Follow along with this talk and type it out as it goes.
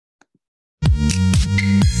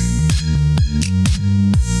Hey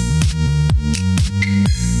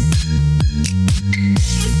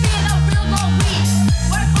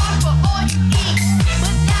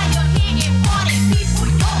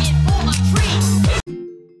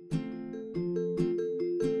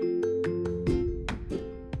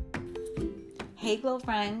Glow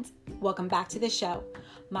friends, welcome back to the show.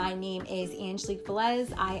 My name is Angelique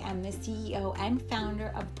Velez. I am the CEO and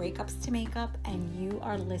founder of Breakups to Makeup, and you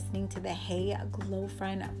are listening to the Hey Glow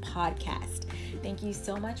Friend podcast. Thank you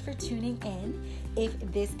so much for tuning in. If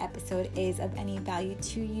this episode is of any value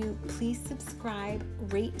to you, please subscribe,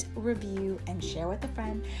 rate, review, and share with a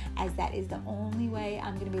friend, as that is the only way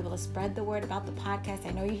I'm going to be able to spread the word about the podcast.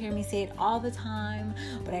 I know you hear me say it all the time,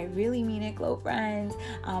 but I really mean it, Glow friends.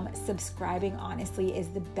 Subscribing honestly is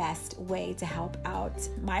the best way to help out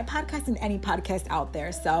my podcast and any podcast out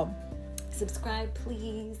there. So subscribe,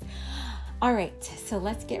 please. All right, so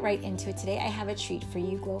let's get right into it. Today I have a treat for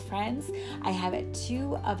you, Glow friends. I have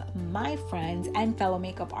two of my friends and fellow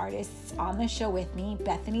makeup artists on the show with me,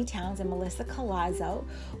 Bethany Towns and Melissa Colazzo.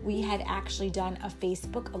 We had actually done a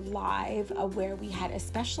Facebook Live where we had a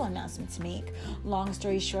special announcement to make. Long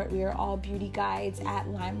story short, we are all beauty guides at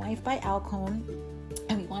Lime Life by Alcone.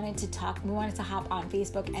 And we wanted to hop on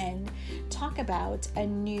Facebook and talk about a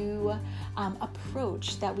new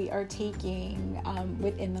approach that we are taking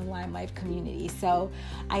within the Lime Life community. So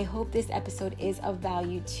I hope this episode is of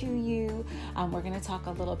value to you. We're going to talk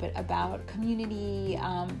a little bit about community,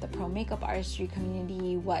 the pro makeup artistry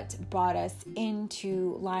community, what brought us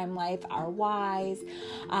into Lime Life, our whys.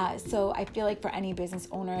 So I feel like for any business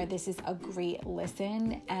owner, this is a great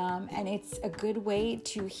listen, and it's a good way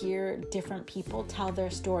to hear different people tell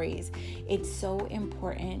their stories. It's so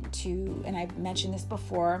important to, and I've mentioned this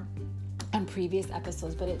before on previous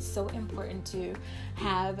episodes, but it's so important to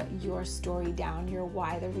have your story down, your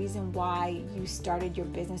why, the reason why you started your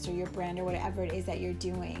business or your brand or whatever it is that you're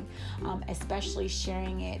doing, especially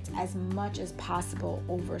sharing it as much as possible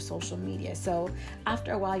over social media. So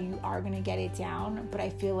after a while, you are going to get it down, but I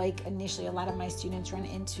feel like initially a lot of my students run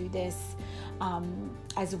into this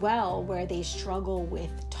as well, where they struggle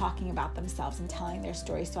with talking about themselves and telling their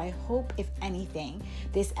story. So I hope, if anything,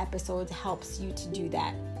 this episode helps you to do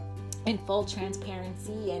that in full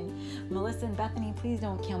transparency. And Melissa and Bethany, please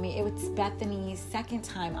don't kill me. It was Bethany's second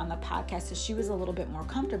time on the podcast, so she was a little bit more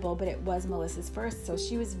comfortable, but it was Melissa's first, so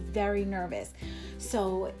she was very nervous.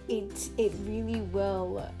 So it really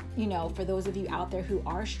will, for those of you out there who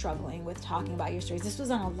are struggling with talking about your stories, this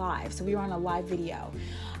was on a live, so we were on a live video.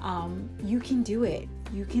 You can do it.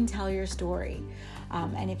 You can tell your story.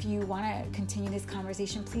 And if you want to continue this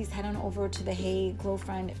conversation, please head on over to the Hey Glow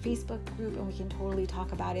Friend Facebook group, and we can totally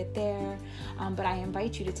talk about it there. But I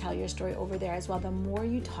invite you to tell your story over there as well. The more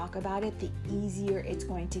you talk about it, the easier it's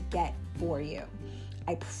going to get for you.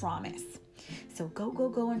 I promise. So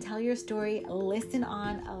go and tell your story. Listen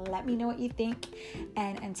on. Let me know what you think.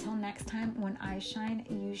 And until next time, when I shine,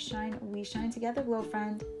 you shine, we shine together, Glow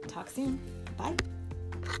Friend. Talk soon. Bye.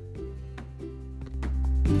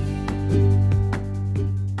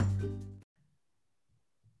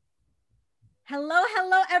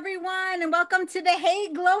 Hello, everyone, and welcome to the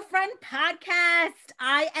Hey Glow Friend podcast.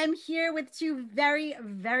 I am here with two very,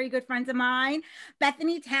 very good friends of mine,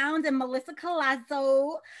 Bethany Towns and Melissa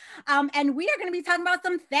Colazzo, and we are going to be talking about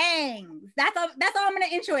some things. That's all I'm going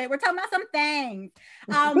to intro it. We're talking about some things,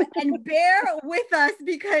 and bear with us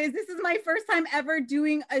because this is my first time ever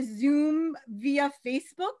doing a Zoom via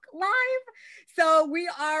Facebook Live. So we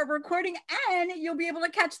are recording, and you'll be able to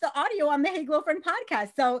catch the audio on the Hey Glow Friend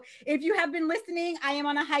podcast. So if you have been listening, I am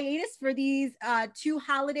on a hiatus for these 2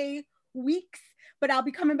 holiday weeks, but I'll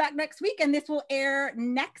be coming back next week, and this will air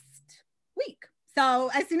next week. So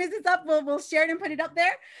as soon as it's up, we'll share it and put it up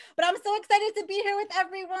there. But I'm so excited to be here with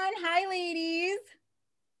everyone. Hi, ladies.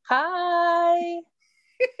 Hi.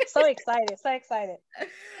 So excited.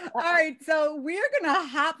 All right, so we're gonna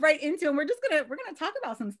hop right into, and we're gonna talk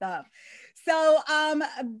about some stuff. So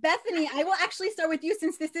Bethany, I will actually start with you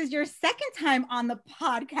since this is your second time on the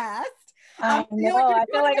podcast. I feel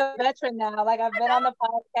like a veteran now. Like I've been on the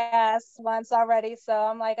podcast once already, so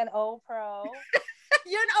I'm like an old pro.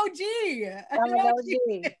 You're an OG. I'm an OG.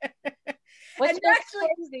 Which is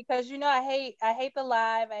crazy because I hate the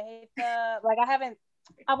live. I hate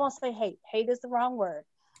I won't say hate. Hate is the wrong word.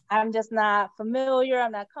 I'm just not familiar.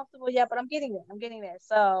 I'm not comfortable yet, but I'm getting there.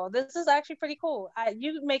 So this is actually pretty cool.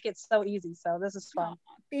 You make it so easy. So this is fun.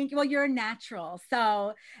 Oh, thank you. Well, you're a natural.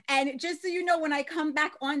 So, and just so you know, when I come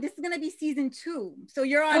back on, this is going to be season 2. So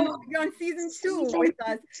you're on season 2 with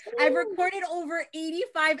us. I've recorded over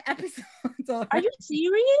 85 episodes. Are you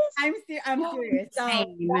serious? I'm serious. So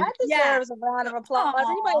that deserves a round of applause.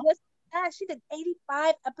 Everybody listen. that. She did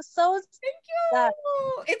 85 episodes. Thank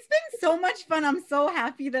you. It's been so much fun. I'm so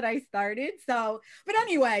happy that I started. So, but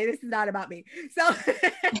anyway, this is not about me. So,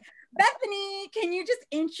 Bethany, can you just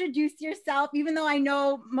introduce yourself? Even though I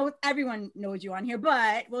know everyone knows you on here,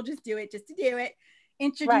 but we'll just do it just to do it.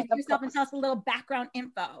 Introduce yourself and tell us a little background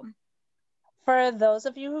info. For those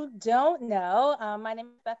of you who don't know, my name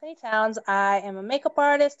is Bethany Towns. I am a makeup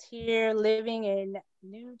artist here living in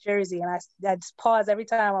New Jersey. And I just pause every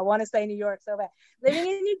time. I want to say New York so bad. Living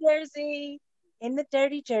in New Jersey, in the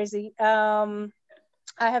dirty Jersey. I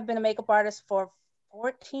have been a makeup artist for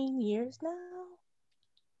 14 years now.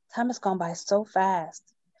 Time has gone by so fast.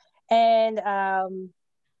 And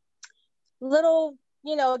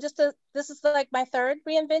this is like my third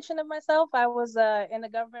reinvention of myself. I was in the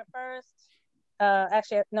government first.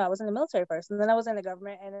 Actually, no, I was in the military first, and then I was in the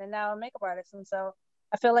government, and then now I'm a makeup artist. And so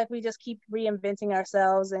I feel like we just keep reinventing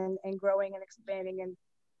ourselves and growing and expanding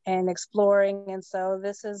and exploring. And so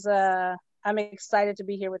this is, I'm excited to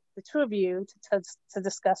be here with the two of you to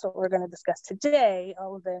discuss what we're going to discuss today,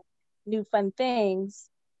 all of the new fun things.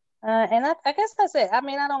 And I guess that's it. I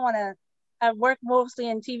mean, I work mostly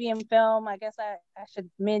in TV and film. I guess I should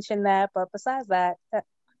mention that. But besides that,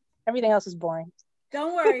 everything else is boring.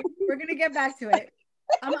 Don't worry. We're going to get back to it.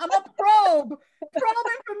 I'm a probe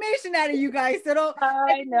information out of you guys. So don't,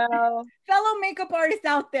 I know. Fellow makeup artists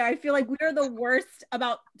out there, I feel like we're the worst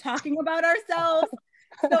about talking about ourselves.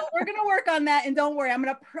 So we're going to work on that. And don't worry, I'm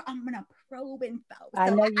going to probe info. So I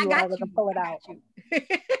know you are going to pull it out.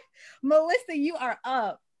 Melissa, you are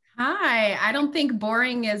up. Hi, I don't think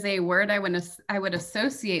boring is a word I would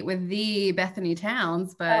associate with the Bethany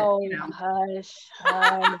Towns, but hush.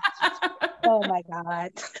 Oh my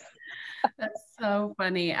God. That's so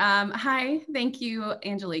funny. Hi, thank you,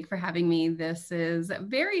 Angelique, for having me. This is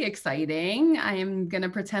very exciting. I am going to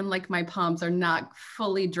pretend like my palms are not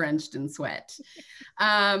fully drenched in sweat.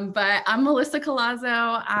 But I'm Melissa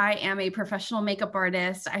Colazzo. I am a professional makeup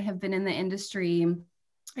artist. I have been in the industry,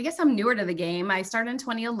 I guess I'm newer to the game. I started in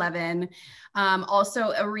 2011,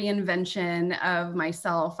 also a reinvention of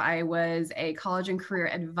myself. I was a college and career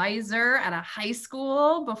advisor at a high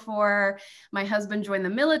school before my husband joined the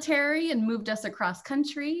military and moved us across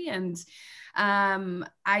country. And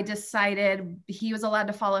I decided he was allowed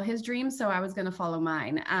to follow his dreams, so I was going to follow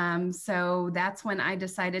mine. So that's when I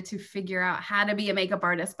decided to figure out how to be a makeup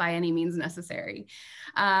artist by any means necessary.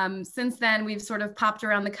 Since then, we've sort of popped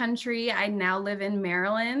around the country. I now live in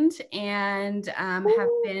Maryland and have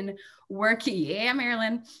been working,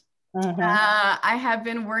 Maryland. I have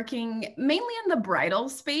been working mainly in the bridal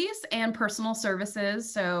space and personal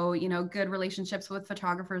services. So, good relationships with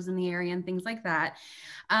photographers in the area and things like that.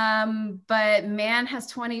 But man, has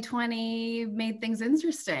 2020 made things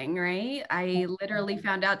interesting, right? I literally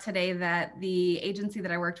found out today that the agency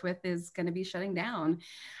that I worked with is going to be shutting down.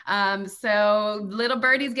 So little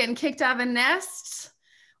birdie's getting kicked out of the nest.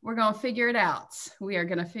 We're going to figure it out. We are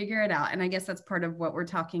going to figure it out. And I guess that's part of what we're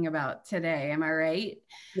talking about today. Am I right?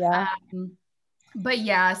 Yeah. But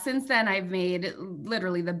yeah, since then I've made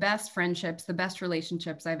literally the best friendships, the best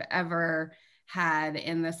relationships I've ever had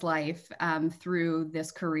in this life through this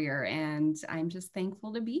career. And I'm just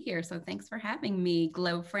thankful to be here. So thanks for having me,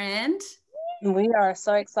 Glow Friend. We are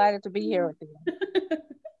so excited to be here with you.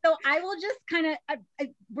 So I will just kind of,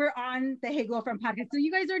 we're on the Hey Glow Friend podcast. So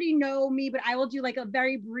you guys already know me, but I will do like a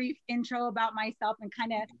very brief intro about myself and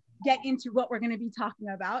kind of get into what we're going to be talking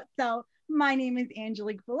about. So my name is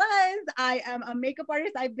Angelique Velez. I am a makeup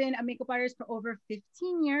artist. I've been a makeup artist for over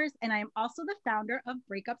 15 years, and I am also the founder of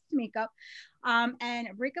Breakups to Makeup. And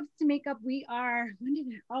Breakups to Makeup, we are,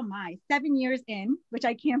 7 years in, which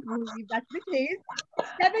I can't believe that's the case.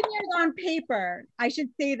 7 years on paper, I should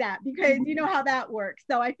say that, because you know how that works.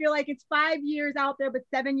 So I feel like it's 5 years out there, but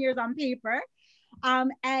 7 years on paper.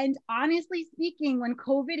 And honestly speaking, when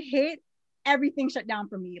COVID hit, everything shut down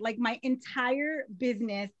for me. Like my entire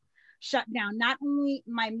business shut down, not only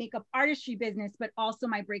my makeup artistry business, but also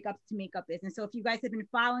my Breakups to Makeup business. So if you guys have been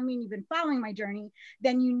following me and you've been following my journey,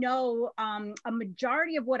 then you know a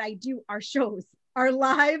majority of what I do are shows, are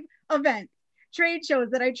live events, trade shows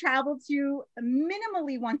that I travel to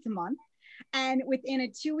minimally once a month. And within a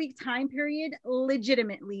 2-week time period,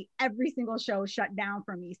 legitimately every single show shut down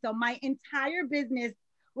for me. So my entire business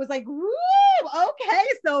was like, woo, okay,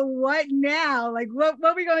 so what now? Like, what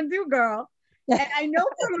are we gonna do, girl? And I know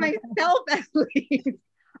for myself, at least,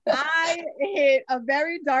 I hit a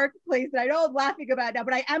very dark place that I know I'm laughing about now,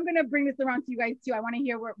 but I am going to bring this around to you guys too. I want to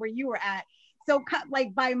hear where you were at. So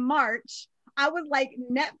like by March, I was like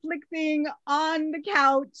Netflixing on the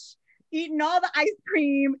couch, eating all the ice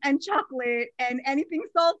cream and chocolate and anything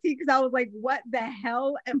salty because I was like, what the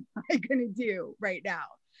hell am I gonna do right now?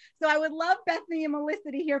 So I would love Bethany and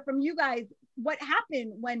Melissa to hear from you guys. What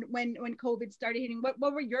happened when COVID started hitting?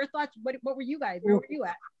 What were your thoughts? What were you guys? Where were you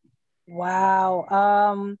at?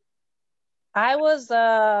 Wow. I was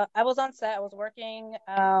on set. I was working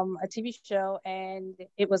a TV show, and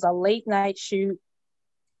it was a late night shoot.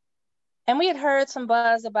 And we had heard some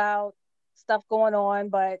buzz about stuff going on,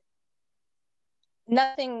 but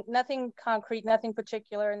nothing concrete, nothing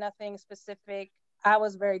particular, nothing specific. I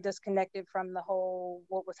was very disconnected from the whole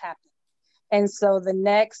what was happening. And so the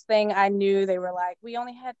next thing I knew, they were like, we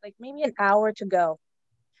only had like maybe an hour to go.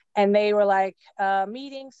 And they were like,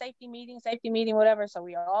 safety meeting, whatever. So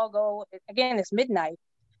we all go, again, it's midnight.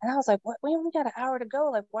 And I was like, what? We only got an hour to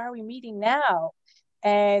go. Like, why are we meeting now?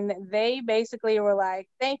 And they basically were like,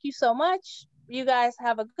 thank you so much. You guys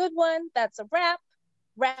have a good one. That's a wrap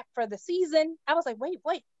for the season. I was like, wait,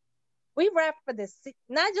 we wrap for this,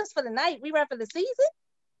 not just for the night, we wrap for the season.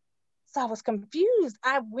 So I was confused.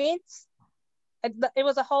 It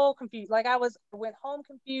was a whole confused. Like I went home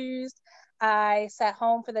confused. I sat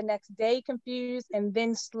home for the next day confused. And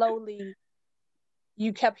then slowly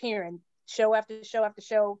you kept hearing show after show after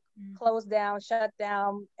show, closed down, shut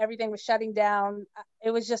down. Everything was shutting down.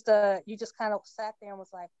 It was just you just kind of sat there and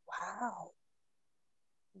was like,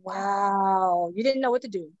 wow. You didn't know what to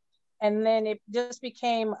do. And then it just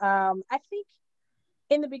became, I think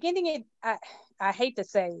in the beginning, I hate to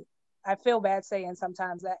say, I feel bad saying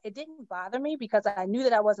sometimes that it didn't bother me because I knew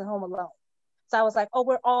that I wasn't home alone. So I was like, oh,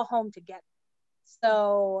 we're all home together.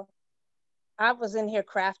 So I was in here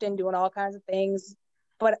crafting, doing all kinds of things.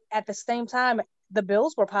 But at the same time, the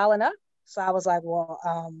bills were piling up. So I was like, well,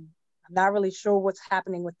 I'm not really sure what's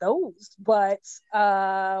happening with those, but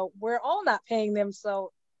we're all not paying them.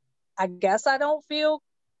 So I guess I don't feel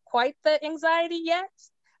quite the anxiety yet.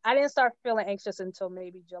 I didn't start feeling anxious until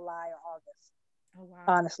maybe July or August. Oh, wow.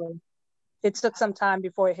 Honestly. It took some time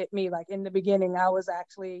before it hit me. Like in the beginning, I was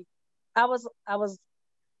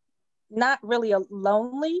not really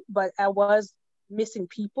lonely, but I was missing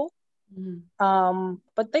people. Mm-hmm.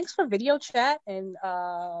 But thanks for video chat and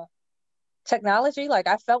technology. Like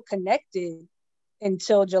I felt connected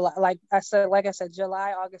until July. Like I said,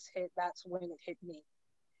 July, August hit. That's when it hit me.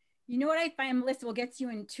 You know what I find, Melissa, we'll get to you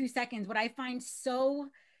in 2 seconds. What I find so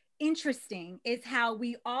interesting is how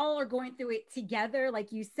we all are going through it together,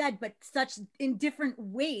 like you said, but such in different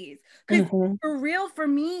ways. Because for real, for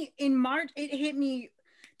me in March, it hit me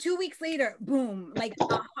 2 weeks later, boom, like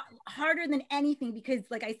harder than anything, because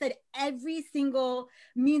like I said, every single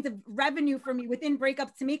means of revenue for me within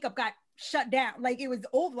Breakups to Makeup got shut down. Like it was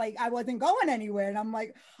over, like I wasn't going anywhere. And I'm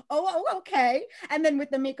like, oh, okay. And then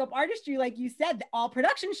with the makeup artistry, like you said, all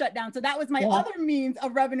production shut down. So that was my other means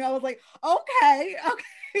of revenue. I was like, okay.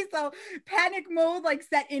 So panic mode like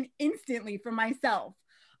set in instantly for myself.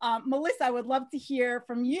 Melissa, I would love to hear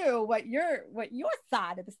from you what your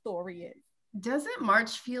side of the story is. Doesn't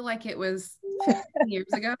March feel like it was 15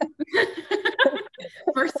 years ago?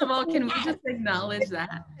 First of all, can we just acknowledge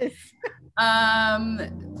that?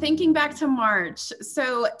 Thinking back to March,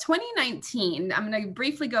 so 2019, I'm going to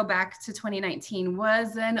briefly go back to 2019,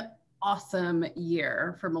 was an awesome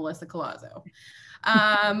year for Melissa Collazo.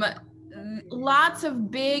 Lots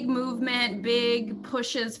of big movement, big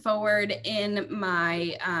pushes forward in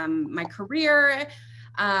my my career.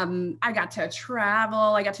 I got to travel.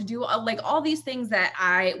 I got to do like all these things that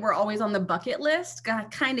were always on the bucket list.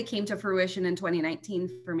 Kind of came to fruition in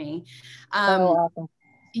 2019 for me. Awesome.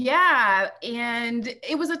 Yeah. And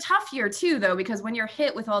it was a tough year too, though, because when you're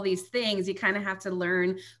hit with all these things, you kind of have to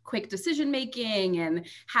learn quick decision-making and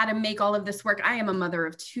how to make all of this work. I am a mother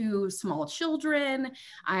of 2 small children.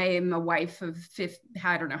 I am a wife of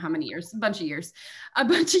I don't know how many years, a bunch of years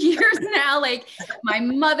now. Like my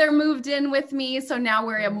mother moved in with me. So now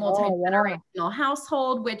we're a multi-generational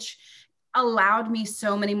household, which allowed me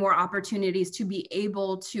so many more opportunities to be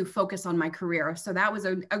able to focus on my career. So that was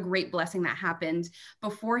a great blessing that happened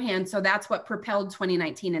beforehand. So that's what propelled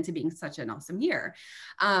 2019 into being such an awesome year.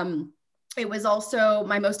 It was also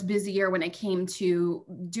my most busy year when it came to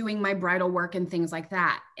doing my bridal work and things like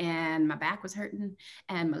that. And my back was hurting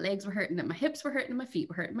and my legs were hurting and my hips were hurting and my feet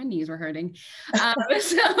were hurting, my knees were hurting.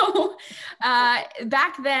 So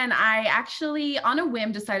back then I actually on a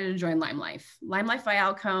whim decided to join Lime Life. Lime Life by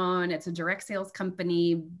Alcone. It's a direct sales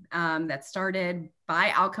company that started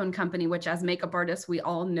by Alcone Company, which as makeup artists, we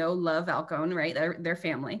all know, love Alcone, right? They're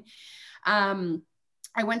family.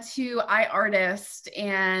 I went to iArtist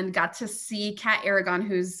and got to see Kat Aragon,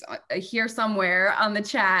 who's here somewhere on the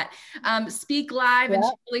chat, speak live, and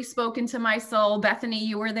she really spoke into my soul. Bethany,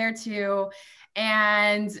 you were there too.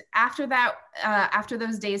 And after that, after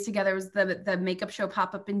those days together, was the makeup show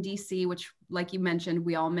pop-up in DC, which, like you mentioned,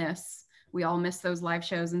 we all miss. We all miss those live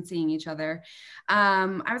shows and seeing each other. I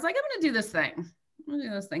was like, I'm gonna do this thing. I'm gonna do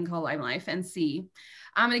this thing called Lime Life and see.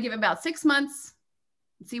 I'm gonna give it about 6 months,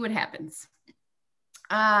 see what happens.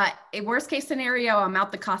 A worst case scenario, I'm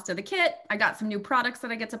out the cost of the kit. I got some new products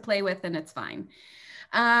that I get to play with, and it's fine.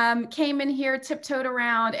 Came in here, tiptoed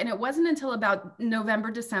around, and it wasn't until about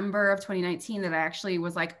November, December of 2019 that I actually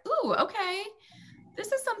was like, ooh, okay,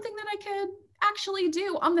 this is something that I could actually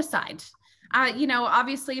do on the side. You know,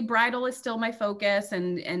 obviously bridal is still my focus,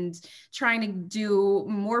 and trying to do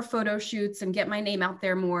more photo shoots and get my name out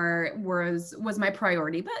there more was my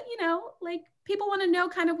priority. But, you know, like, people want to know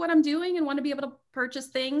kind of what I'm doing and want to be able to purchase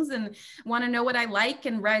things and want to know what I like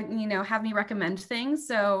and, you know, have me recommend things.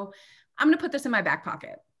 So I'm going to put this in my back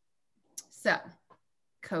pocket. So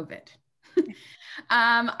COVID.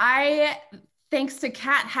 Thanks to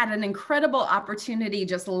Kat, had an incredible opportunity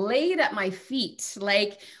just laid at my feet.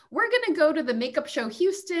 Like, we're going to go to the Makeup Show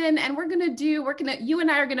Houston, and you and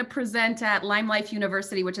I are going to present at Lime Life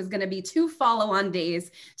University, which is going to be 2 follow-on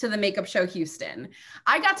days to the Makeup Show Houston.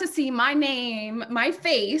 I got to see my name, my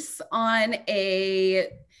face on a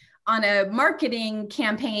marketing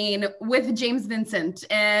campaign with James Vincent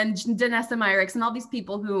and Danessa Myricks and all these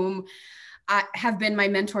people whom have been my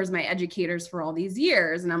mentors, my educators for all these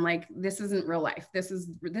years. And I'm like, this isn't real life. This is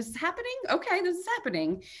happening. Okay, this is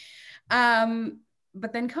happening.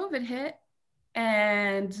 But then COVID hit,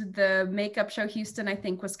 and the Makeup Show Houston, I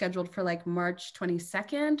think, was scheduled for like March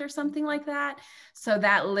 22nd or something like that. So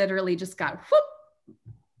that literally just got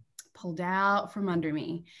pulled out from under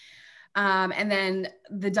me. And then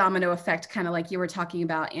the domino effect, kind of like you were talking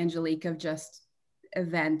about, Angelique, of just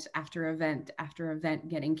event after event after event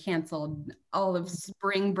getting canceled. All of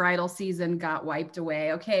spring bridal season got wiped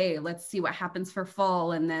away. Okay, let's see what happens for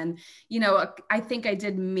fall. And then, you know, I think I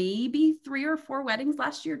did maybe 3 or 4 weddings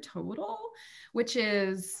last year total, which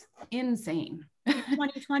is insane.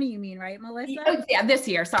 2020, you mean, right, Melissa? Oh, yeah, this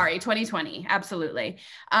year. Sorry, 2020. Absolutely.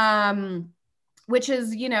 Which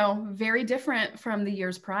is, you know, very different from the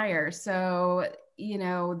years prior. So, you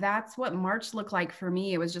know, that's what March looked like for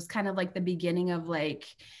me. It was just kind of like the beginning of like,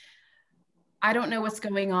 I don't know what's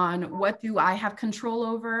going on. What do I have control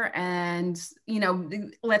over? And, you know,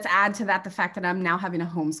 let's add to that the fact that I'm now having to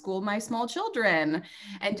homeschool my small children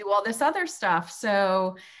and do all this other stuff.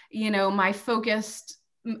 So, you know, my focus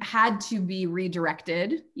had to be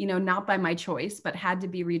redirected, you know, not by my choice, but had to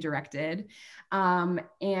be redirected.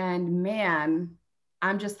 And man,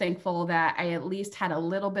 I'm just thankful that I at least had a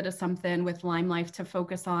little bit of something with Lime Life to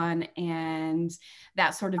focus on. And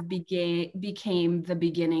that sort of became the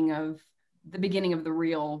beginning of the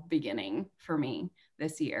real beginning for me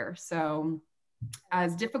this year. So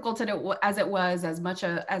as difficult as it was, as much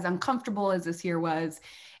as uncomfortable as this year was,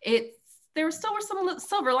 there still were some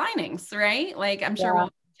silver linings, right? Like, I'm sure we'll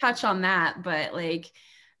touch on that, but like,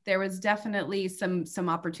 there was definitely some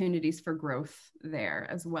opportunities for growth there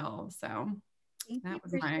as well. So Thank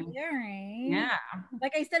you for sharing. Yeah.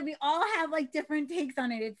 Like I said, we all have like different takes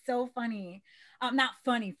on it. It's so funny. Not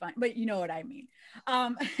funny, but you know what I mean.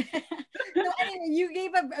 So anyway, you gave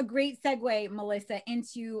a great segue, Melissa,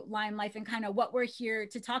 into Lime Life and kind of what we're here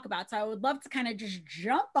to talk about. So I would love to kind of just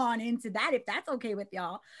jump on into that, if that's okay with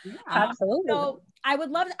y'all. Yeah, absolutely. So I would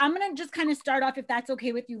love to, I'm going to just kind of start off, if that's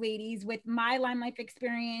okay with you ladies, with my Lime Life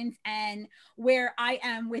experience and where I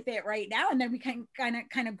am with it right now. And then we can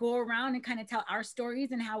kind of go around and kind of tell our stories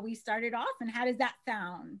and how we started off. And how does that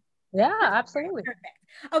sound? Yeah, absolutely. Perfect.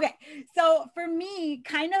 Okay, so for me,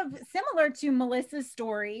 kind of similar to Melissa's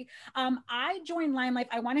story, I joined Lime Life,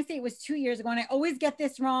 I want to say it was 2 years ago, and I always get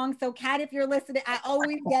this wrong. So Kat, if you're listening, I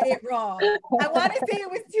always get it wrong. I want to say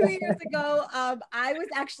it was 2 years ago. I was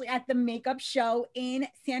actually at the makeup show in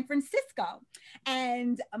San Francisco,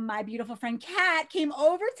 and my beautiful friend Kat came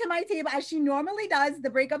over to my table, as she normally does, the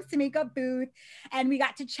Breakups to Makeup booth, and we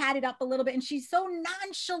got to chat it up a little bit. And she's so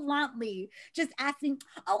nonchalantly just asking,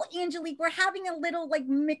 "Oh, Angelique, we're having a little like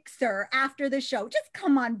mixer after the show. Just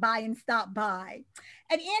come on by and stop by."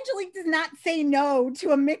 And Angelique does not say no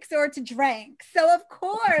to a mixer or to drink. So of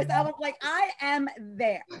course I was like, I am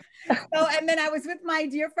there. So, and then I was with my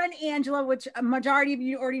dear friend Angela, which a majority of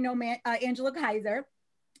you already know, Angela Kaiser.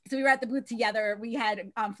 So we were at the booth together. We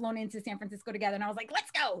had flown into San Francisco together, and I was like,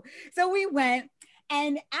 let's go. So we went.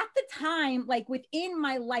 And at the time, like within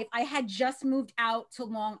my life, I had just moved out to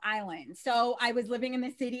Long Island. So I was living in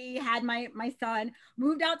the city, had my son,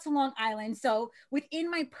 moved out to Long Island. So within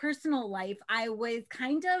my personal life, I was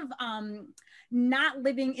kind of not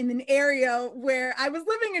living in an area where I was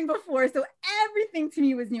living in before. So everything to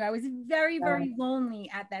me was new. I was very, very lonely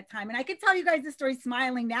at that time. And I could tell you guys the story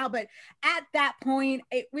smiling now, but at that point,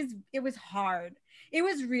 it was hard. It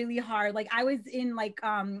was really hard. Like I was in like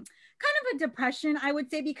kind of a depression, I would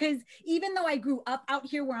say, because even though I grew up out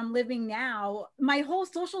here where I'm living now, my whole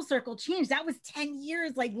social circle changed. That was 10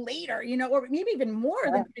 years like later, you know, or maybe even more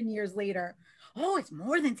than 10 years later. Oh, it's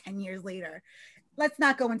more than 10 years later. Let's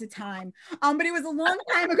not go into time. But it was a long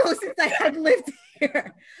time ago since I had lived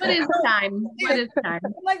here. What is time? What is time?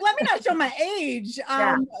 Like, let me not show my age.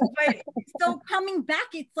 But so coming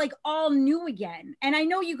back, it's like all new again. And I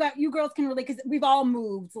know you girls can relate because we've all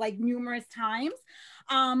moved like numerous times.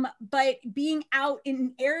 But being out in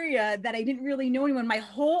an area that I didn't really know anyone, my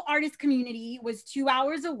whole artist community was 2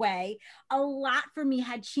 hours away. A lot for me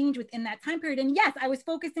had changed within that time period. And yes, I was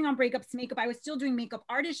focusing on breakups to makeup. I was still doing makeup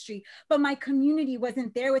artistry, but my community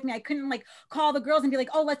wasn't there with me. I couldn't like call the girls and be like,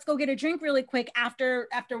 oh, let's go get a drink really quick after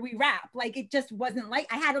we wrap. Like it just wasn't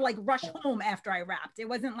like, I had to like rush home after I wrapped. It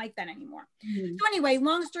wasn't like that anymore. Mm-hmm. So anyway,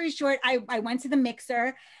 long story short, I went to the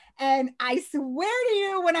mixer. And I swear to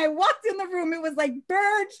you, when I walked in the room, it was like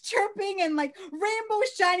birds chirping and like rainbows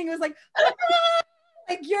shining. It was like, ah!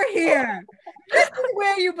 Like you're here. This is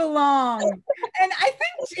where you belong. And I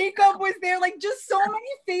think Jacob was there, like just so many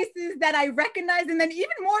faces that I recognized, and then even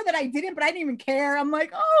more that I didn't, but I didn't even care. I'm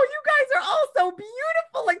like, oh, you guys are all so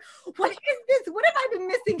beautiful. Like, what is this? What have I been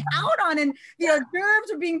missing out on? And the hors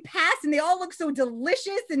d'oeuvres were being passed, and they all look so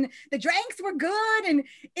delicious, and the drinks were good, and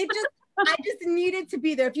I just needed to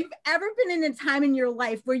be there. If you've ever been in a time in your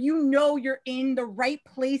life where you know you're in the right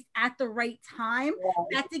place at the right time,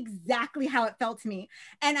 that's exactly how it felt to me.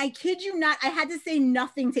 And I kid you not, I had to say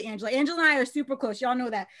nothing to Angela. Angela and I are super close. Y'all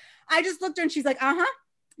know that. I just looked at her and she's like, uh-huh.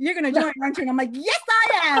 You're going to join Runching. I'm like, yes,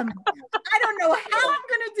 I am. I don't know how I'm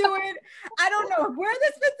going to do it. I don't know where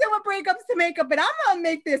this fits in with breakups to makeup, but I'm going to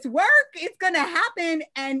make this work. It's going to happen.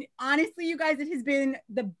 And honestly, you guys, it has been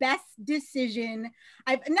the best decision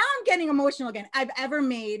now I'm getting emotional again, I've ever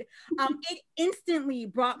made. It instantly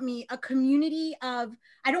brought me a community of,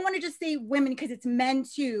 I don't want to just say women because it's men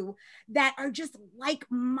too, that are just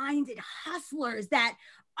like-minded hustlers that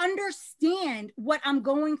understand what I'm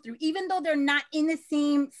going through, even though they're not in the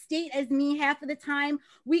same state as me half of the time.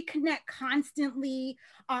 We connect constantly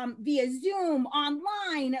via Zoom,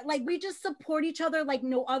 online, like we just support each other like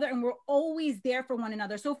no other, and we're always there for one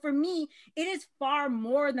another. So for me, it is far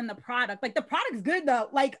more than the product. Like the product's good though,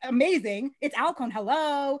 like amazing. It's Alcone,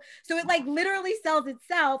 hello. So it like literally sells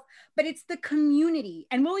itself, but it's the community.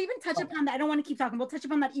 And we'll even touch upon that. I don't want to keep talking. We'll touch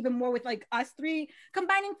upon that even more with like us three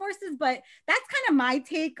combining forces, but that's kind of my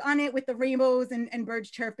take on it with the rainbows and birds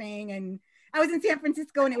chirping. And I was in San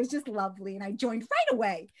Francisco and it was just lovely. And I joined right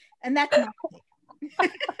away. And that's my take.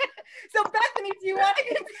 So Bethany, do you want to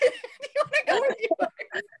go with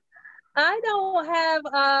yours? I don't have,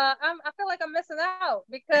 I feel like I'm missing out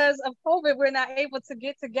because of COVID. We're not able to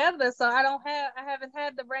get together. So I haven't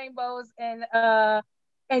had the rainbows and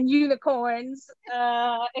unicorns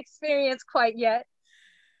experience quite yet.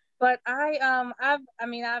 But I've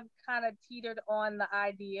kind of teetered on the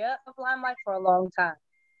idea of Limelight for a long time.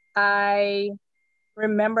 I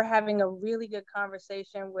remember having a really good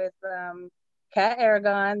conversation with Kat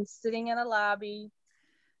Aragon sitting in a lobby.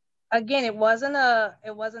 Again, it wasn't a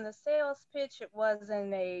sales pitch. It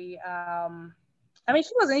wasn't she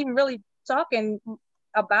wasn't even really talking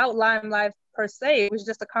about Limelight per se. It was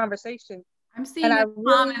just a conversation. I'm seeing a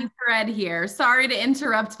common thread here. Sorry to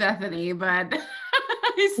interrupt, Bethany, but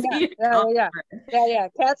I see yeah.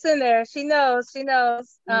 Kat's in there. She knows.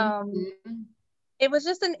 Mm-hmm. It was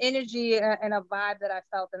just an energy and a vibe that I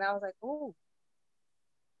felt, and I was like, ooh.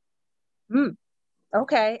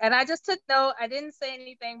 Okay. And I just took note. I didn't say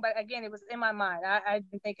anything, but again, it was in my mind. I've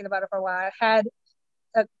been thinking about it for a while. I had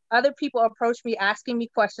other people approach me asking me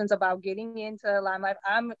questions about getting into Limelight.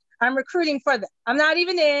 I'm recruiting for them. I'm not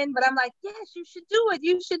even in, but I'm like, yes, you should do it.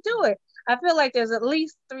 You should do it. I feel like there's at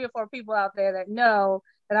least 3 or 4 people out there that know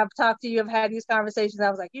that I've talked to you, I've had these conversations. I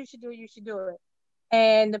was like, you should do it. You should do it.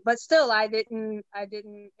 But still, I didn't,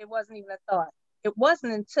 it wasn't even a thought. It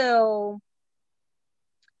wasn't until,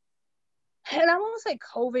 and I won't say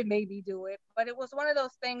COVID made me do it, but it was one of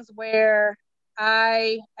those things where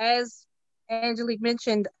as Angelique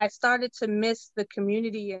mentioned, I started to miss the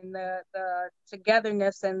community and the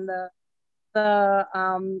togetherness and the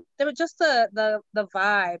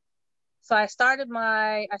vibe. So I started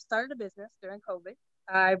a business during COVID.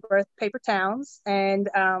 I birthed Paper Towns and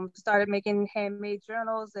started making handmade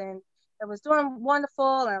journals, and it was doing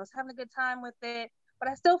wonderful, and I was having a good time with it, but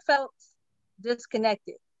I still felt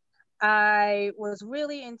disconnected. I was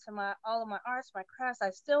really into all of my arts, my crafts.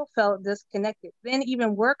 I still felt disconnected. Then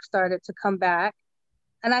even work started to come back,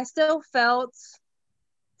 and I still felt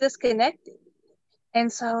disconnected.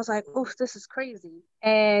 And so I was like, "Oof, this is crazy."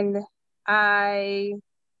 And I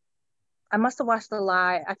must have watched the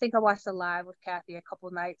live. I think I watched the live with Kathy a couple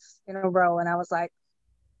nights in a row, and I was like,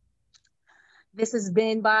 this has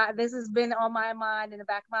been on my mind, in the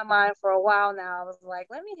back of my mind for a while now. I was like,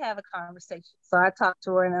 let me have a conversation. So I talked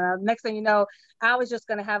to her, and next thing you know, I was just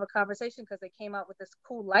going to have a conversation because they came out with this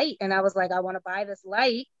cool light, and I was like, I want to buy this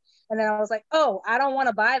light. And then I was like, oh, I don't want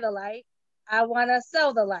to buy the light. I want to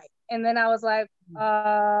sell the light. And then I was like,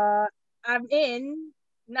 I'm in,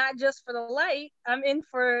 not just for the light, I'm in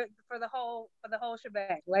for the whole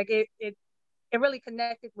shebang. Like it really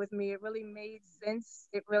connected with me. It really made sense.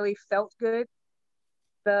 It really felt good.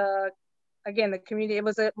 The community, it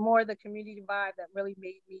was more the community vibe that really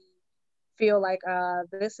made me feel like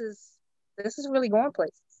this is really going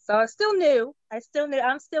places. So I'm still new. I'm still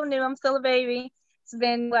new. I'm still a baby. It's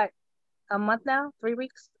been what, a month now? 3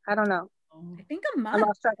 weeks? I don't know. I think a month. I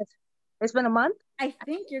lost track. It's been a month? I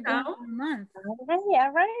think you're going for a month.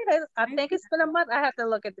 Yeah, right. I think it's been a month. I have to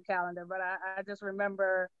look at the calendar, but I just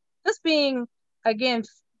remember just being, again,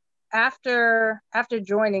 after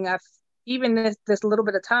joining, even this little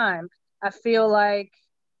bit of time, I feel like,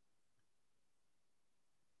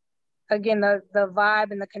 again, the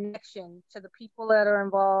vibe and the connection to the people that are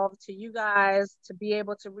involved, to you guys, to be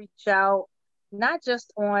able to reach out, not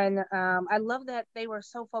just on, I love that they were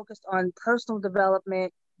so focused on personal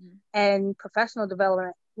development and professional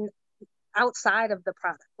development outside of the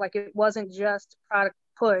product. Like, it wasn't just product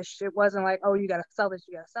push. It wasn't like, oh, you got to sell this,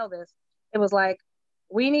 you got to sell this. It was like,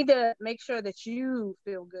 we need to make sure that you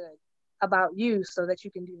feel good about you so that you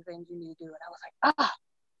can do the things you need to do. And I was like,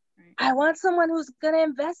 I want someone who's going to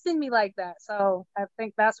invest in me like that. So I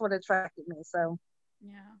think that's what attracted me. So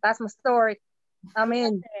yeah, that's my story. I'm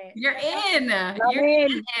in. You're in. You're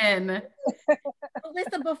in.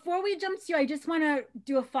 Alyssa, before we jump to you, I just want to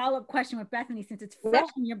do a follow-up question with Bethany since it's fresh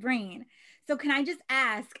in your brain. So can I just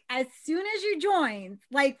ask, as soon as you joined,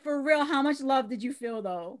 like for real, how much love did you feel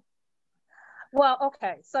though? Well,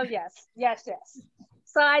 okay. So yes.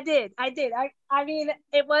 So I did. I mean,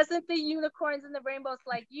 it wasn't the unicorns and the rainbows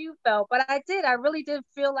like you felt, but I really did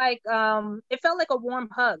feel like, it felt like a warm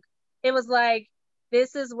hug. It was like,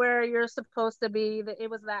 this is where you're supposed to be. It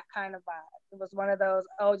was that kind of vibe. It was one of those,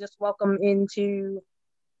 oh, just welcome into,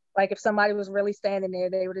 like, if somebody was really standing there,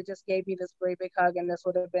 they would have just gave me this great big hug, and this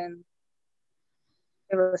would have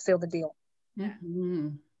sealed the deal.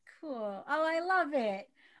 Mm-hmm. Cool. Oh, I love it.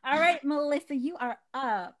 All right, Melissa, you are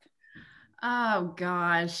up. Oh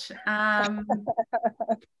gosh. I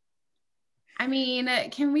mean,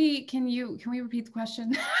 can you repeat the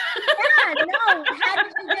question? Yeah, no. How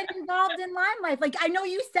did you get involved in Limelife? Like, I know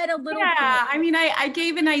you said a little bit. I mean, I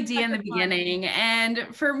gave an idea in the beginning,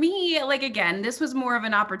 and for me, like, again, this was more of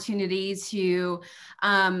an opportunity to,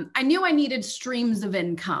 I knew I needed streams of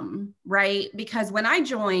income, right? Because when I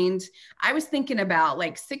joined, I was thinking about,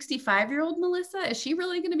 like, 65-year-old Melissa, is she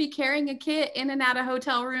really going to be carrying a kit in and out of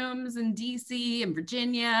hotel rooms in DC and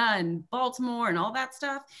Virginia and Baltimore and all that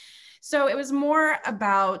stuff? So it was more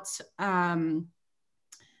about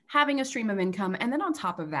having a stream of income. And then on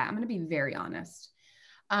top of that, I'm going to be very honest.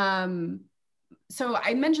 So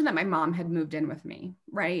I mentioned that my mom had moved in with me,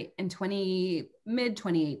 right, in mid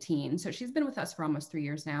 2018. So she's been with us for almost 3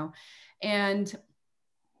 years now. And,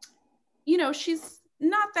 you know, she's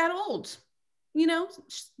not that old, you know,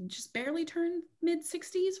 just barely turned mid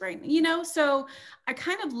 60s, right? You know, so I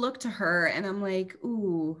kind of look to her and I'm like,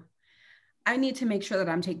 ooh, I need to make sure that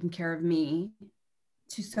I'm taking care of me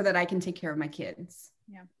so that I can take care of my kids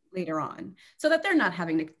later on, so that they're not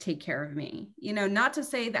having to take care of me. You know, not to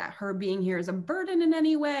say that her being here is a burden in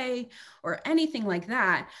any way or anything like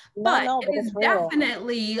that, but it is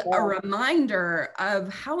definitely a reminder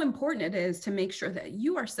of how important it is to make sure that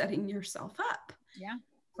you are setting yourself up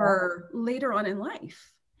for later on in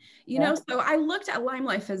life. You know, so I looked at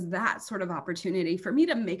Limelife as that sort of opportunity for me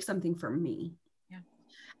to make something for me.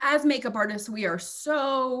 As makeup artists, we are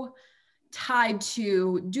so tied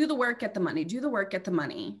to do the work, get the money, do the work, get the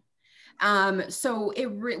money. So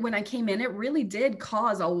when I came in, it really did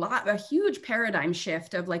cause a huge paradigm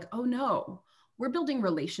shift of like, oh no, we're building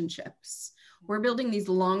relationships. We're building these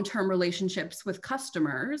long-term relationships with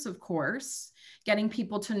customers, of course, getting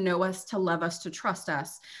people to know us, to love us, to trust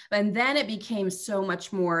us. And then it became so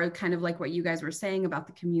much more kind of like what you guys were saying about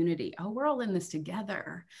the community. Oh, we're all in this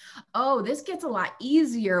together. Oh, this gets a lot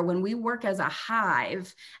easier when we work as a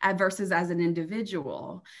hive versus as an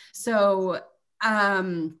individual. So,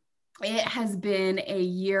 it has been a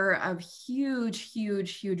year of huge,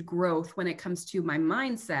 huge, huge growth when it comes to my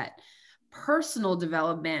mindset, personal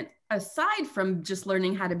development, aside from just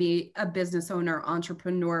learning how to be a business owner,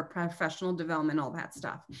 entrepreneur, professional development, all that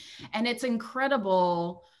stuff. And it's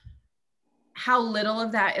incredible how little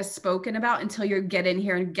of that is spoken about until you get in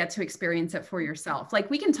here and get to experience it for yourself. Like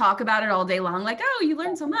we can talk about it all day long, like, oh, you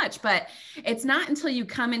learned so much, but it's not until you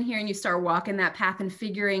come in here and you start walking that path and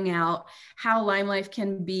figuring out how Lime Life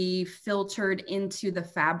can be filtered into the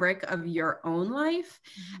fabric of your own life,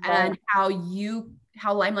 and how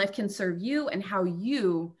Lime Life can serve you and how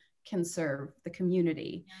you can serve the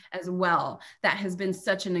community as well. That has been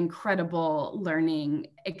such an incredible learning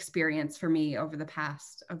experience for me over the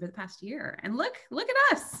past year. And look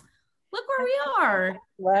at us. Look where we are.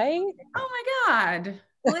 Right? Oh my God.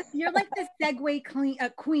 Well, you're like the segue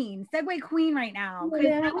queen right now.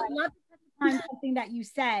 Because I would love to touch upon something that you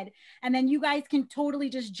said, and then you guys can totally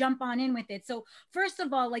just jump on in with it. So first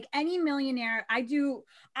of all, like any millionaire, I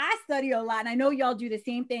study a lot, and I know y'all do the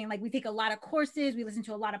same thing. Like we take a lot of courses, we listen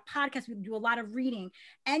to a lot of podcasts, we do a lot of reading.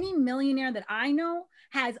 Any millionaire that I know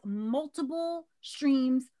has multiple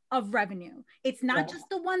streams of revenue. It's not just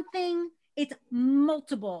the one thing, it's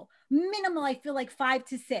multiple. Minimal, I feel like 5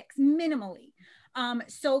 to 6, minimally.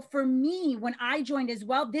 So for me, when I joined as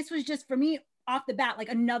well, this was just for me off the bat, like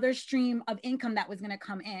another stream of income that was going to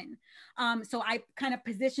come in. So I kind of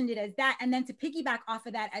positioned it as that. And then to piggyback off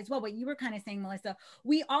of that as well, what you were kind of saying, Melissa,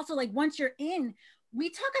 we also like, once you're in, we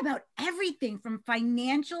talk about everything from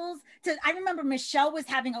financials to, I remember Michelle was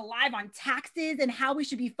having a live on taxes and how we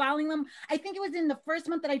should be filing them. I think it was in the first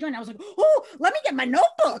month that I joined. I was like, oh, let me get my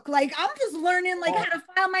notebook. Like I'm just learning like how to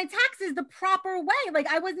file my taxes the proper way. Like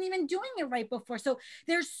I wasn't even doing it right before. So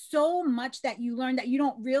there's so much that you learn that you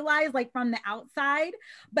don't realize like from the outside.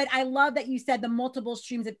 But I love that you said the multiple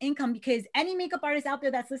streams of income, because any makeup artist out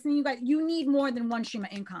there that's listening, you guys, you need more than one stream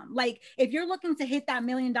of income. Like if you're looking to hit that $1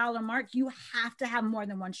 million mark, you have to have more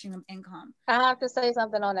than one stream of income. I have to say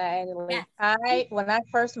something on that, Angela. Yes. When I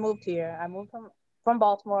first moved here, I moved from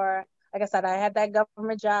Baltimore. Like I said, I had that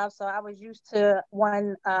government job, so I was used to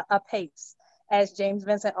a pace, as James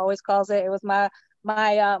Vincent always calls it. It was my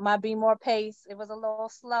be more pace. It was a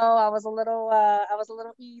little slow. I was a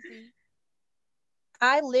little easy.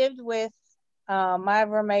 I lived with my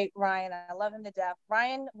roommate Ryan. I love him to death.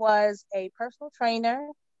 Ryan was a personal trainer,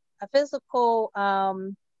 a physical.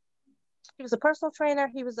 He was a personal trainer.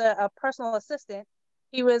 He was a personal assistant.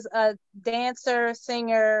 He was a dancer,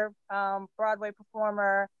 singer, Broadway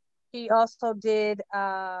performer. He also did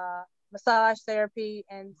massage therapy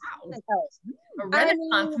and something else. A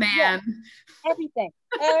Renaissance man. Yeah, everything.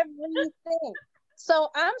 So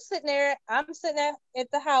I'm sitting there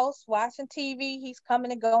at the house watching TV. He's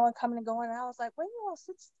coming and going. And I was like, when you all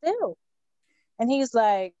sit still? And he's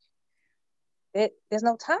like, there's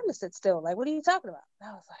no time to sit still. Like, what are you talking about? And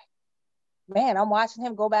I was like, man, I'm watching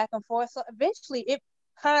him go back and forth. So eventually it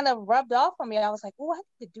kind of rubbed off on me. I was like, oh, I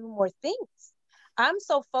need to do more things. I'm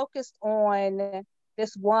so focused on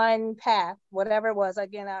this one path, whatever it was.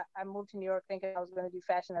 Again, I moved to New York thinking I was going to do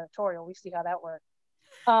fashion editorial. We see how that worked.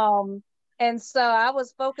 And so I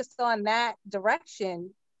was focused on that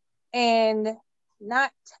direction and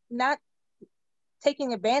not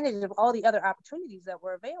taking advantage of all the other opportunities that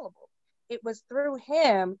were available. It was through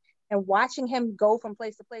him and watching him go from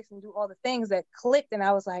place to place and do all the things that clicked. And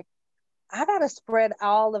I was like, I got to spread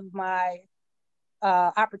all of my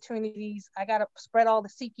opportunities. I got to spread all the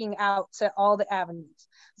seeking out to all the avenues.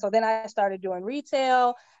 So then I started doing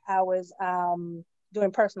retail. I was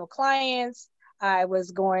doing personal clients. I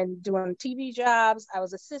was doing TV jobs. I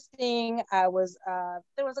was assisting. There was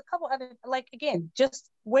a couple other, like, again, just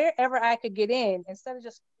wherever I could get in, instead of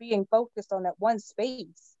just being focused on that one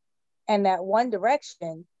space and that one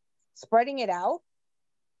direction, spreading it out.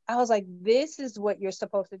 I was like, this is what you're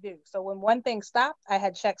supposed to do. So when one thing stopped, I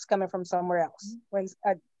had checks coming from somewhere else. When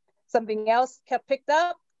something else kept picked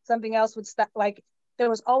up, something else would stop. Like there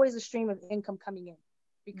was always a stream of income coming in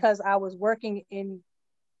because I was working in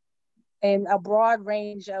a broad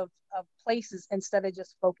range of places instead of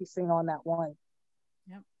just focusing on that one.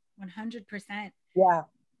 Yep, 100%. Yeah.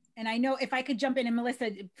 And I know if I could jump in, and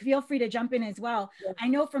Melissa, feel free to jump in as well. Yeah. I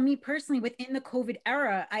know for me personally, within the COVID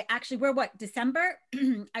era, December?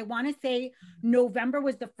 I want to say November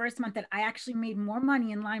was the first month that I actually made more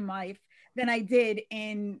money in Lime Life than I did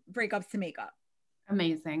in Breakups to Makeup.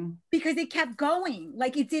 Amazing. Because it kept going.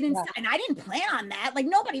 Like it didn't, Yeah. and I didn't plan on that. Like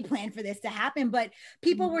nobody planned for this to happen, but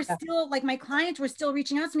people were still like, my clients were still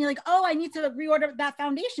reaching out to me like, oh, I need to reorder that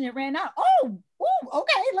foundation. It ran out. Oh,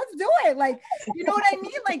 okay, let's do it. Like, you know what I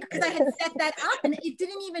mean? Like, because I had set that up and it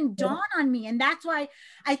didn't even dawn on me. And that's why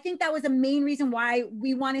I think that was a main reason why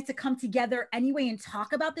we wanted to come together anyway and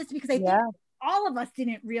talk about this, because I think all of us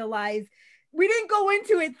didn't realize, we didn't go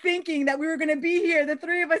into it thinking that we were going to be here, the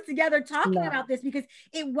three of us together talking about this, because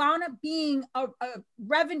it wound up being a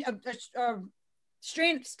revenue, a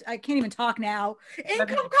strain, I can't even talk now,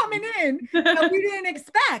 income coming in that we didn't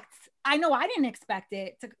expect. I know I didn't expect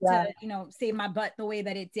it to, you know, save my butt the way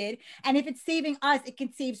that it did. And if it's saving us, it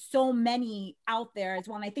can save so many out there as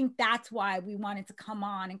well. And I think that's why we wanted to come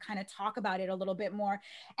on and kind of talk about it a little bit more.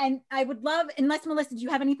 And I would love, unless Melissa, do you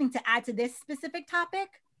have anything to add to this specific topic?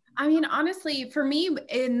 I mean, honestly, for me,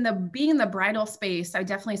 being in the bridal space, I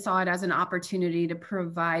definitely saw it as an opportunity to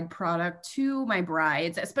provide product to my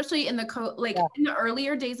brides, especially in the in the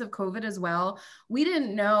earlier days of COVID as well. We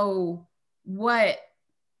didn't know what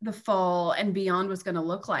the fall and beyond was going to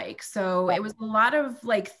look like. So it was a lot of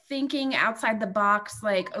like thinking outside the box,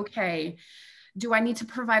 like, okay, do I need to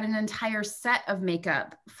provide an entire set of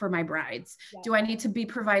makeup for my brides? Yeah. Do I need to be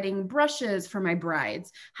providing brushes for my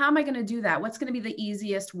brides? How am I going to do that? What's going to be the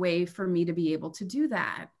easiest way for me to be able to do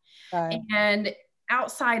that? Right. And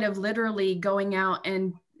outside of literally going out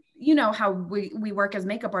and, you know, how we work as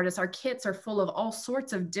makeup artists, our kits are full of all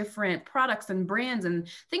sorts of different products and brands and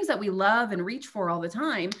things that we love and reach for all the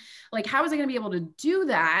time. Like, how was I going to be able to do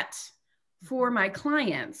that for my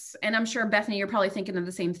clients? And I'm sure, Bethany, you're probably thinking of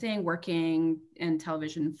the same thing, working in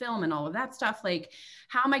television, film, and all of that stuff. Like,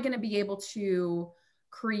 how am I going to be able to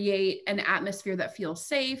create an atmosphere that feels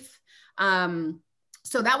safe?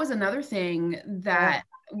 So that was another thing that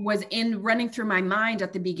was running through my mind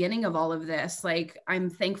at the beginning of all of this. Like, I'm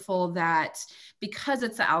thankful that because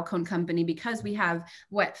it's the Alcone company, because we have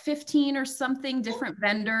 15 or something different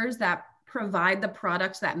vendors that provide the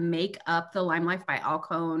products that make up the Lime Life by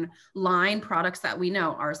Alcone line, products that we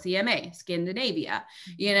know, RCMA, Skindinavia,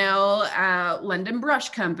 you know, London Brush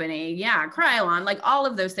Company, Krylon, like all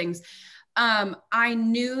of those things. I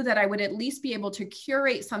knew that I would at least be able to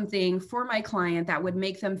curate something for my client that would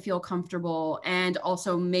make them feel comfortable and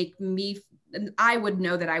also I would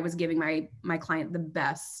know that I was giving my client the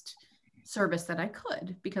best service that I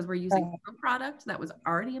could, because we're using a product that was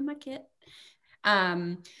already in my kit.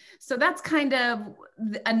 So that's kind of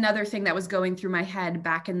another thing that was going through my head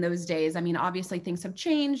back in those days. I mean, obviously things have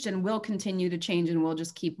changed and will continue to change, and we'll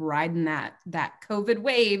just keep riding that COVID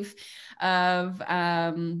wave of,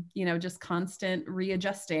 you know, just constant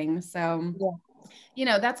readjusting. So, you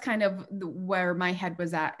know, that's kind of where my head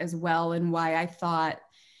was at as well. And why I thought,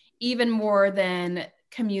 even more than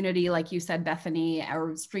community, like you said, Bethany,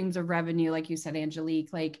 or streams of revenue, like you said,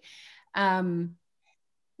 Angelique, like,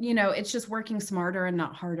 you know, it's just working smarter and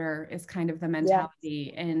not harder is kind of the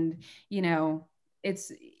mentality. And, you know,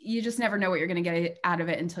 you just never know what you're going to get out of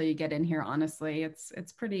it until you get in here. Honestly, it's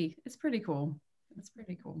pretty cool. It's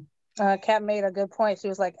pretty cool. Kat made a good point. She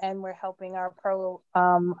was like, and we're helping our pro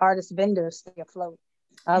artist vendors stay afloat.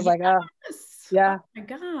 I was like, oh my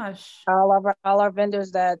gosh. All our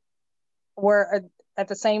vendors that were at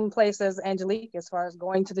the same place as Angelique, as far as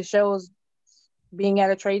going to the shows, being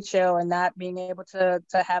at a trade show and not being able to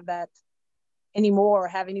have that anymore, or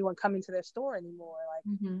have anyone come into their store anymore.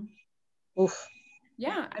 Like, oof.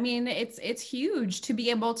 Yeah, I mean, it's huge to be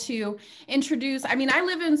able to introduce. I mean, I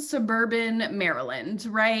live in suburban Maryland,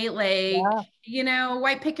 right? Like, you know,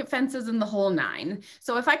 white picket fences and the whole nine.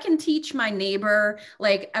 So if I can teach my neighbor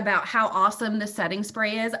like about how awesome the setting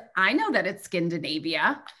spray is, I know that it's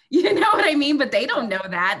Skindinavia. You know what I mean? But they don't know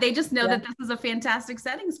that. They just know that this is a fantastic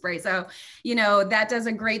setting spray. So, you know, that does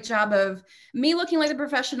a great job of me looking like a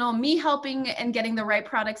professional, me helping and getting the right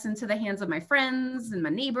products into the hands of my friends and my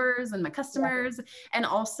neighbors and my customers, and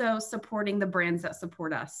also supporting the brands that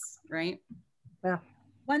support us, right? Yeah.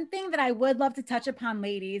 One thing that I would love to touch upon,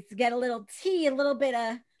 ladies, to get a little tea, a little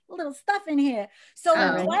stuff in here. So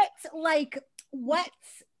what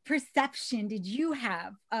perception did you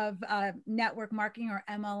have of network marketing or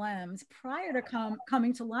MLMs prior to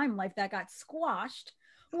coming to Lime Life that got squashed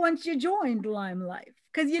once you joined Lime Life?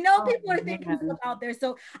 Because, you know, people are thinking stuff out there.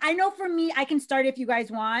 So I know for me, I can start if you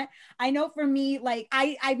guys want. I know for me, like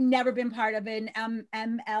I've never been part of an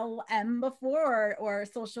MLM before, or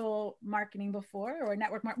social marketing before, or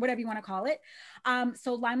network whatever you want to call it.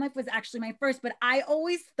 So Lime Life was actually my first, but I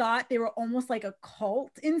always thought they were almost like a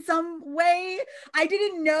cult in some way. I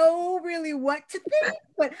didn't know really what to think,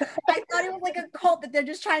 but I thought it was like a cult, that they're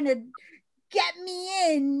just trying to get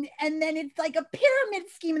me in, and then it's like a pyramid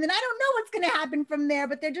scheme, and then I don't know what's going to happen from there,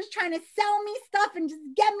 but they're just trying to sell me stuff and just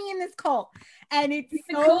get me in this cult. And it's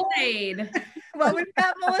the Kool-Aid. What was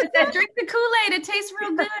that, Melissa? Drink the Kool-Aid, it tastes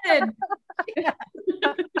real good. Yeah.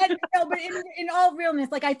 And, no, but in all realness,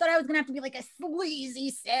 like I thought I was gonna have to be like a sleazy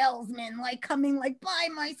salesman, like coming like buy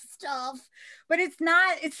my stuff, but it's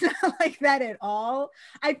not like that at all.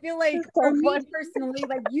 I feel like for me personally,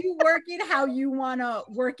 like you work it how you want to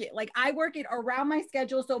work it. Like I work it around my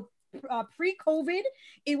schedule. So pre-COVID,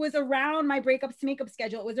 it was around my breakups to makeup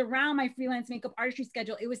schedule. It was around my freelance makeup artistry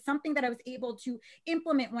schedule. It was something that I was able to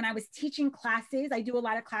implement when I was teaching classes. I do a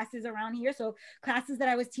lot of classes around here. So classes that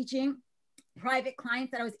I was teaching, private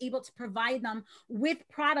clients, that I was able to provide them with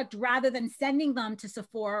product rather than sending them to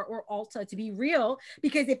Sephora or Ulta, to be real,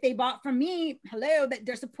 because if they bought from me, hello, that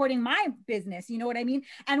they're supporting my business, you know what I mean?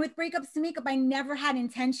 And with breakups to makeup, I never had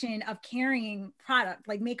intention of carrying product,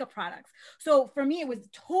 like makeup products. So for me, it was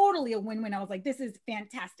totally a win-win. I was like, this is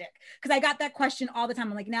fantastic. Because I got that question all the time.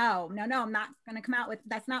 I'm like, no, I'm not going to come out with,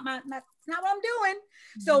 that's not what I'm doing.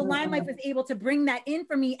 So LimeLife was able to bring that in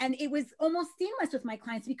for me. And it was almost seamless with my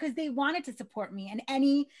clients because they wanted to support me, and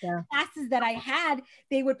any classes that I had,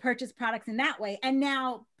 they would purchase products in that way. And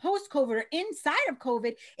now post-COVID or inside of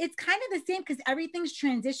COVID, it's kind of the same because everything's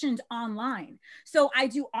transitioned online. So I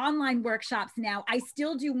do online workshops now. I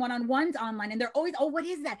still do one-on-ones online, and they're always, oh, what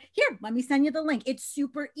is that? Here, let me send you the link. It's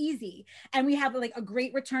super easy. And we have like a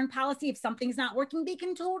great return policy. If something's not working, they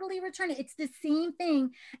can totally return it. It's the same thing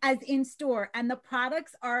as in store, and the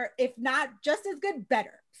products are, if not just as good,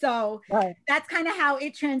 better. So that's kind of how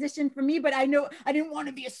it transitioned for me. But I know I didn't want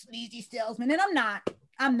to be a sleazy salesman, and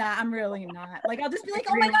I'm really not. Like, I'll just be like,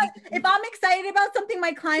 oh my God, if I'm excited about something,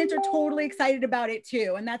 my clients are totally excited about it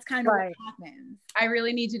too. And that's kind of what happens. I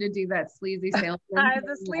really need you to do that sleazy salesman.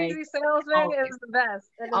 The sleazy salesman is the best.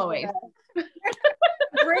 Always.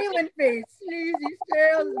 Braylon face, sleazy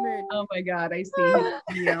salesman. Oh my God, I see. Oh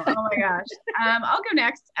my gosh. I'll go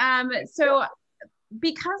next. So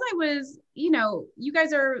because I was, you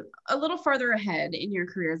guys are a little farther ahead in your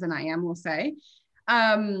careers than I am, we'll say.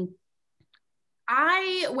 When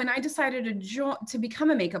I decided to become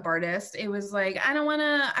a makeup artist, it was like, I don't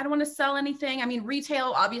want to sell anything. I mean,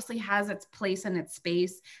 retail obviously has its place and its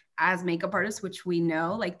space as makeup artists, which we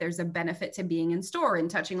know, like there's a benefit to being in store and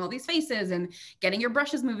touching all these faces and getting your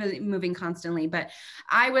brushes moving constantly. But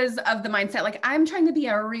I was of the mindset, like, I'm trying to be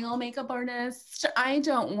a real makeup artist. I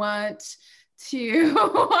don't want to,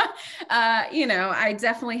 I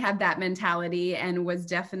definitely had that mentality and was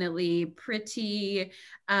definitely pretty,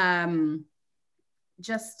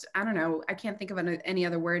 just, I don't know, I can't think of any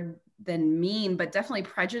other word than mean, but definitely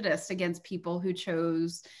prejudiced against people who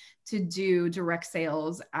chose to do direct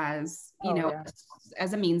sales as,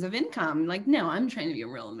 as a means of income. Like, no, I'm trying to be a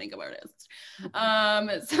real makeup artist.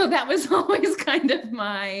 So that was always kind of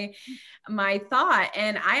my thought.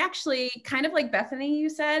 And I actually, kind of like Bethany, you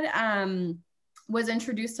said, was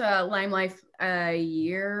introduced to LimeLife a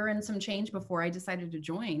year and some change before I decided to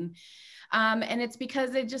join. And it's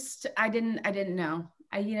because I didn't know.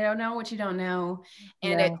 You don't know what you don't know.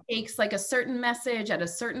 And it takes like a certain message at a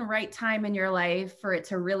certain right time in your life for it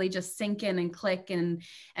to really just sink in and click. And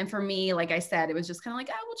for me, like I said, it was just kind of like,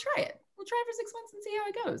 oh, we'll try it. We'll try for 6 months and see how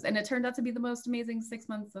it goes. And it turned out to be the most amazing 6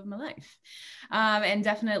 months of my life. And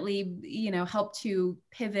definitely, helped to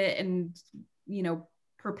pivot and,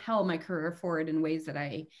 propel my career forward in ways that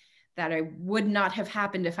I would not have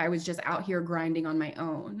happened if I was just out here grinding on my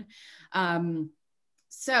own.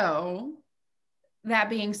 So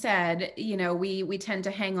that being said, we tend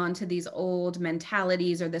to hang on to these old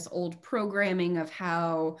mentalities or this old programming of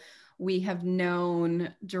how we have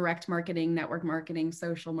known direct marketing, network marketing,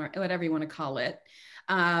 social marketing, whatever you want to call it.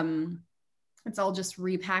 It's all just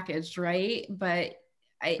repackaged, right? But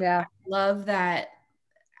I love that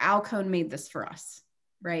Alcone made this for us,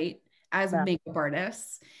 right? As makeup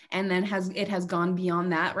artists, and then it has gone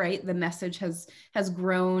beyond that, right? The message has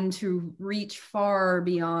grown to reach far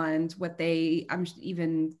beyond what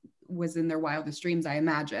even was in their wildest dreams, I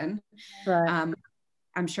imagine. Right.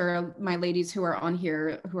 I'm sure my ladies who are on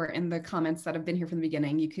here, who are in the comments that have been here from the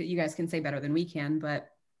beginning, you guys can say better than we can, but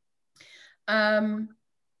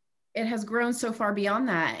it has grown so far beyond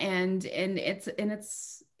that, and it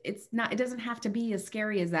doesn't have to be as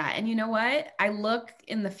scary as that. And you know what? I look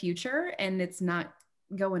in the future and it's not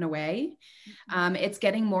going away. It's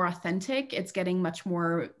getting more authentic. It's getting much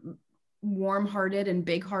more warm-hearted and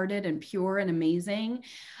big-hearted and pure and amazing.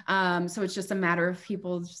 So it's just a matter of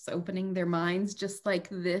people just opening their minds just like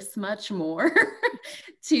this much more.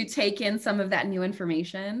 to take in some of that new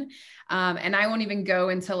information. And I won't even go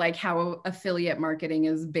into like how affiliate marketing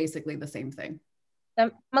is basically the same thing.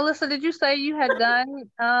 Melissa, did you say you had done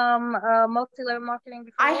multi-level marketing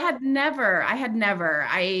before? I had never.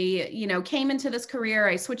 I came into this career.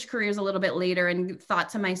 I switched careers a little bit later and thought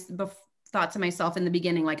to myself in the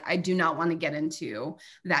beginning, like, I do not want to get into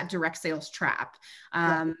that direct sales trap.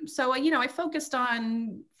 So, I focused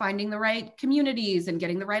on finding the right communities and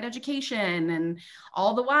getting the right education, and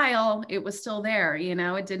all the while it was still there.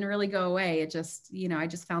 It didn't really go away. It just, I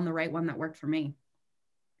just found the right one that worked for me.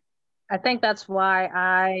 I think that's why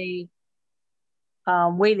I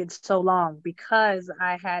waited so long, because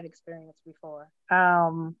I had experience before.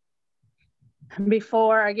 Again,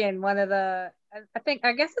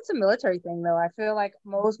 I guess it's a military thing though. I feel like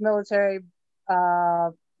most military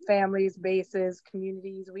families, bases,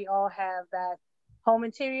 communities, we all have that home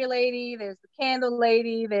interior lady, there's the candle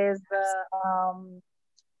lady, there's the,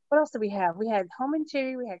 what else did we have? We had home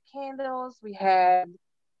interior, we had candles, we had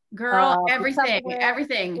Girl,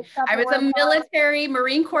 everything. I was a military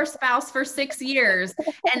Marine Corps spouse for 6 years,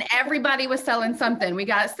 and everybody was selling something. We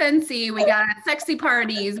got Scentsy, we got sexy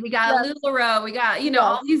parties, we got LuLaRoe, we got,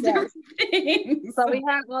 all these different things. So we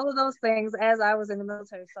had all of those things as I was in the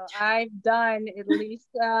military. So I've done at least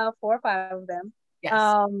 4 or 5 of them. Yes.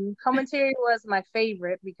 Home interior was my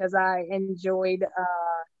favorite because I enjoyed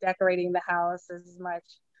decorating the house as much.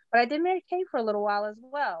 But I did Mary Kay for a little while as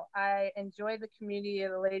well. I enjoyed the community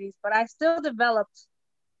of the ladies, but I still developed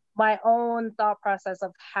my own thought process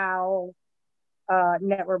of how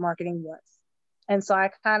network marketing was. And so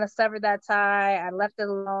I kind of severed that tie. I left it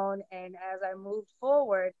alone. And as I moved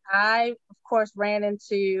forward, I, of course, ran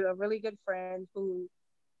into a really good friend who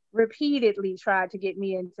repeatedly tried to get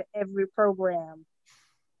me into every program.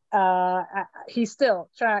 He still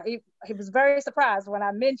trying. He was very surprised when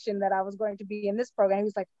I mentioned that I was going to be in this program. He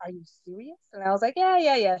was like, "Are you serious?" And I was like,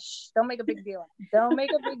 "Yeah. Shh, don't make a big deal. Don't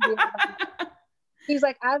make a big deal." He's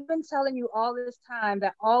like, "I've been telling you all this time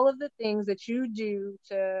that all of the things that you do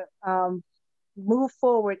to move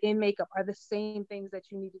forward in makeup are the same things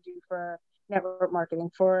that you need to do for network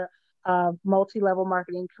marketing, for multi-level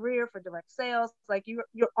marketing career, for direct sales. Like you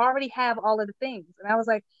already have all of the things." And I was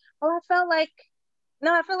like, "Well, I feel like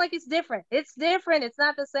it's different. It's different. It's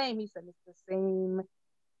not the same." He said, "It's the same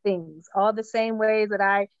things, all the same ways that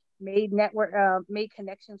I made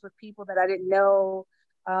connections with people that I didn't know,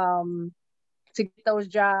 to get those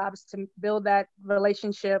jobs, to build that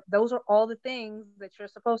relationship. Those are all the things that you're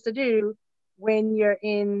supposed to do when you're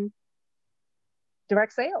in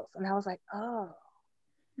direct sales." And I was like, oh,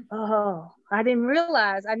 I didn't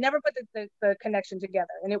realize. I never put the connection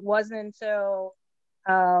together. And it wasn't until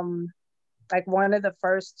like one of the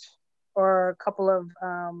first or a couple of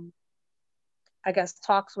I guess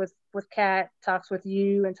talks with Kat, talks with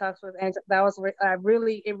you, and talks with, and that was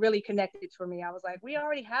it really connected for me. I was like, we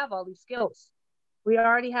already have all these skills. We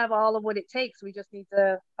already have all of what it takes. We just need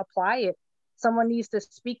to apply it. Someone needs to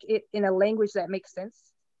speak it in a language that makes sense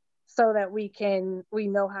so that we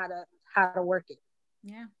know how to work it.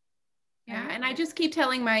 Yeah. Yeah. And I just keep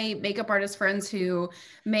telling my makeup artist friends who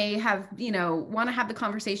may have, want to have the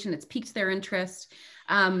conversation, it's piqued their interest.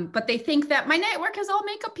 But they think that my network is all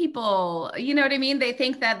makeup people. You know what I mean? They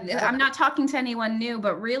think that I'm not talking to anyone new,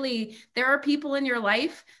 but really there are people in your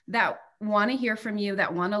life that want to hear from you,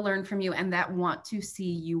 that want to learn from you, and that want to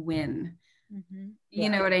see you win. Mm-hmm. You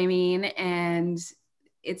know what I mean? And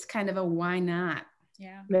it's kind of a why not?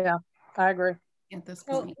 Yeah, I agree. At this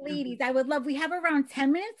point. So ladies, we have around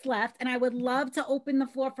 10 minutes left, and I would love to open the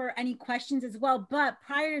floor for any questions as well. But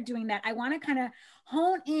prior to doing that, I want to kind of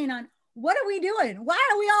hone in on, what are we doing? Why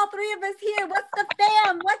are we all three of us here? What's the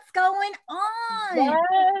fam? What's going on?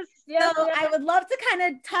 Yes. So I would love to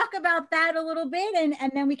kind of talk about that a little bit,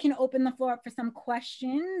 and then we can open the floor up for some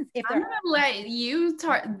questions. I'm gonna let you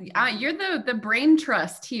talk. You're the brain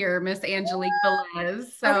trust here, Miss Angelique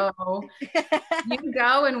Velez. So you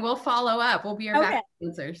go and we'll follow up. We'll be your back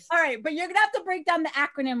answers. All right, but you're gonna have to break down the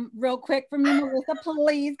acronym real quick for me, Melissa,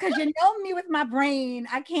 please, because you know me with my brain.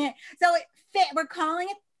 I can't. So we're calling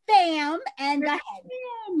it FAM, and go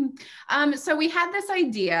ahead. So we had this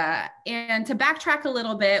idea, and to backtrack a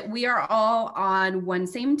little bit, we are all on one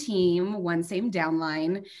same team, one same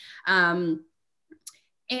downline. And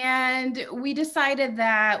we decided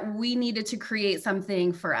that we needed to create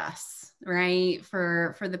something for us, right?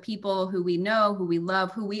 For the people who we know, who we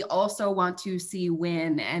love, who we also want to see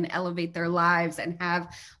win and elevate their lives and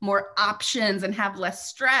have more options and have less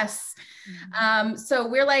stress. Mm-hmm. So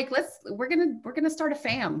we're like, we're gonna start a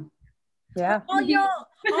fam. Yeah. All y'all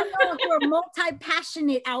who are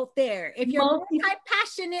multi-passionate out there. If you're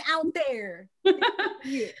multi-passionate out there.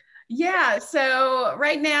 Yeah. So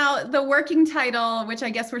right now, the working title, which I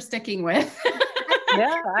guess we're sticking with,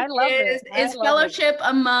 yeah, I love it. Is Fellowship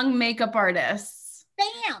Among Makeup Artists.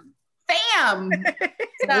 Fam.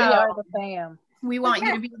 So, we are the fam. We want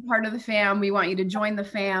you to be a part of the fam. We want you to join the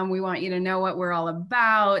fam. We want you to know what we're all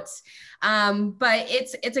about. But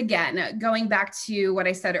it's again, going back to what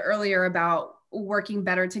I said earlier about working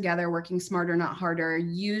better together, working smarter, not harder,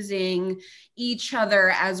 using each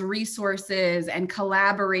other as resources and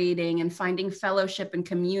collaborating and finding fellowship and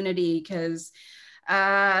community, because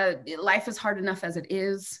life is hard enough as it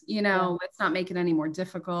is, let's not make it any more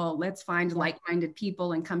difficult. Let's find like-minded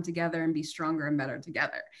people and come together and be stronger and better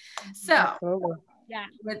together. So yeah,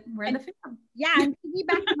 we're in the fam. Yeah, and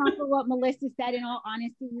piggybacking off of what Melissa said, in all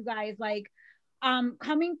honesty, you guys, like,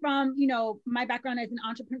 coming from, my background as an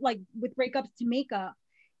entrepreneur, like with Breakups to Makeup,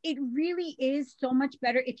 it really is so much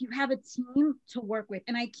better if you have a team to work with.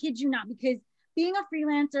 And I kid you not, because being a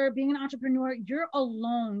freelancer, being an entrepreneur, you're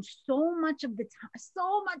alone so much of the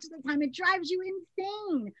time. It drives you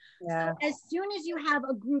insane. Yeah. So as soon as you have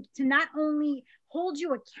a group to not only hold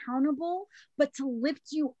you accountable, but to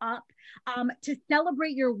lift you up, to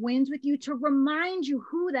celebrate your wins with you, to remind you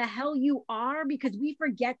who the hell you are, because we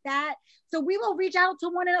forget that. So we will reach out to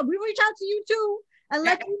one another. We reach out to you too, and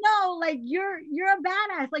let you know, like, you're a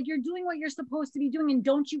badass, like you're doing what you're supposed to be doing, and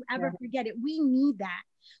don't you ever forget it. We need that.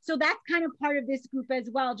 So that's kind of part of this group as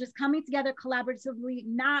well, just coming together collaboratively,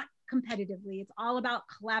 not competitively. It's all about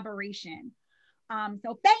collaboration.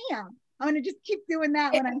 So bam, I'm gonna just keep doing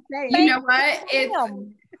that when I'm saying. You know what? It's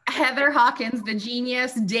Heather Hawkins, the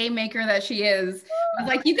genius day maker that she is. I was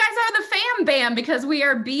like, you guys are the fam bam, because we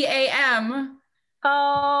are BAM.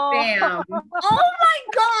 Oh, Bam. Oh my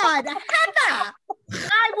God, Heather,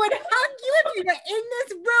 I would hug you if you were in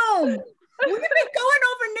this room. We've been going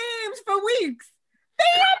over names for weeks.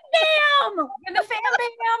 Bam, bam! And the fam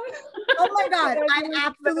bam. Oh my God, I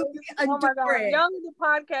absolutely adore it. Y'all in the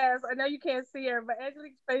podcast, I know you can't see her, but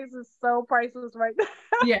Angelique's face is so priceless right now.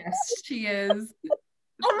 Yes, she is.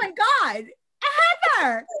 Oh my God,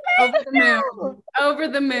 Heather! Over the moon. Over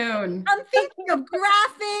the moon. I'm thinking of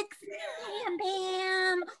graphics. Bam,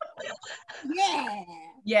 bam. Yeah.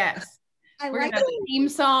 Yes. We're gonna have a theme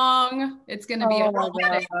song. It's gonna be Oh my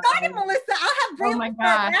God. Started, Melissa. I'll have Braylon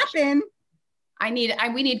start rapping.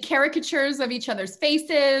 We need caricatures of each other's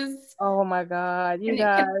faces. Oh my God, you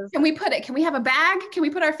guys. Can we have a bag? Can we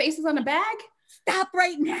put our faces on a bag? Stop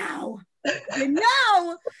right now.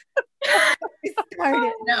 No. We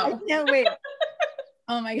started. No. I can't wait.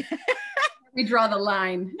 Oh my God. We draw the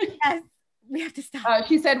line. Yes. We have to stop.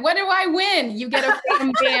 She said, what do I win? You get a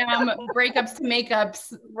bam bam Breakups to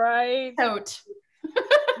Makeups right tote.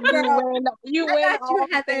 You win all,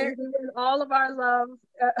 Heather. You win all of our love.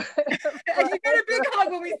 And you get a big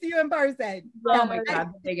hug when we see you in person. Oh my God,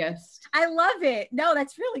 the biggest. I love it. No,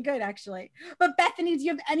 that's really good, actually. But Bethany, do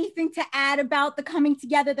you have anything to add about the coming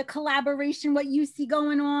together, the collaboration, what you see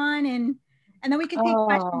going on, and then we can take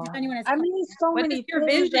questions if anyone has questions. So many your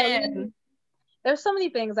vision? There's so many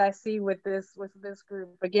things I see with this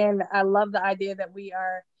group. Again, I love the idea that we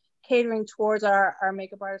are catering towards our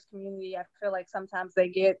makeup artist community. I feel like sometimes they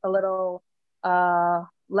get a little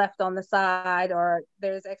left on the side, or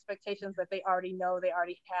there's expectations that they already know, they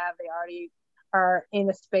already have, they already are in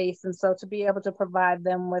a space. And so to be able to provide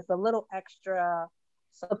them with a little extra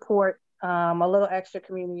support, a little extra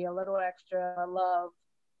community, a little extra love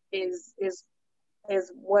is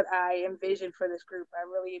what I envision for this group. I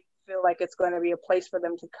really feel like it's going to be a place for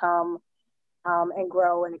them to come and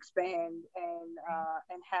grow and expand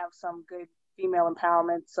and have some good female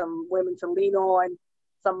empowerment, some women to lean on,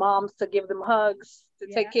 some moms to give them hugs, to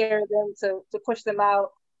take care of them, to push them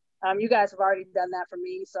out. You guys have already done that for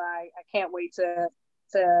me, so I can't wait to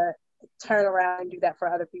turn around and do that for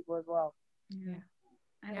other people as well.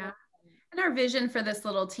 Yeah. And our vision for this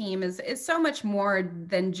little team is so much more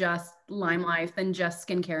than just Lime Life, than just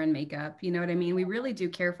skincare and makeup. You know what I mean? We really do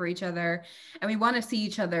care for each other, and we want to see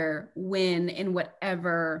each other win in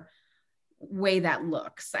whatever way that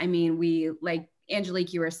looks. I mean, we, like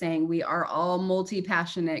Angelique, you were saying, we are all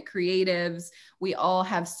multi-passionate creatives. We all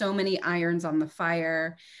have so many irons on the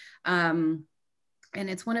fire. And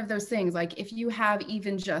it's one of those things, like, if you have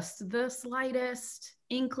even just the slightest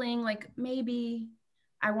inkling, like, maybe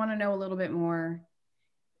I want to know a little bit more,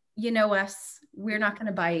 you know us, we're not going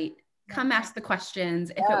to bite. Come ask the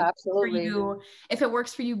questions. If it works for you, if it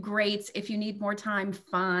works for you, great. If you need more time,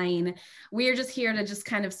 fine. We're just here to just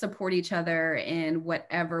kind of support each other in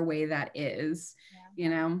whatever way that is, you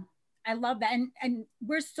know? I love that. And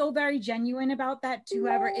we're so very genuine about that to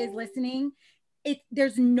whoever is listening.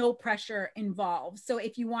 There's no pressure involved. So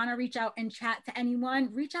if you want to reach out and chat to anyone,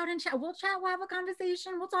 reach out and chat. We'll chat, we'll have a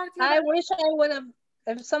conversation. We'll talk to you. I wish I would have,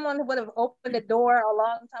 if someone would have opened the door a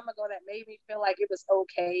long time ago that made me feel like it was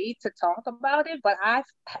okay to talk about it. But I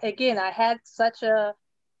had such a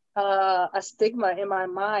stigma in my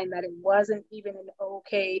mind that it wasn't even an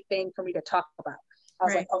okay thing for me to talk about. I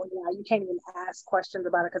was like, oh yeah, you can't even ask questions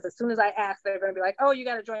about it, because as soon as I ask, they're going to be like, oh, you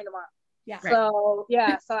got to join tomorrow. Yeah. So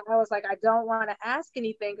so I was like, I don't want to ask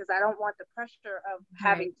anything because I don't want the pressure of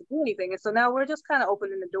having to do anything. And so now we're just kind of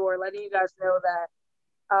opening the door, letting you guys know that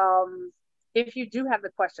if you do have the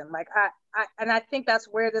question, like I think that's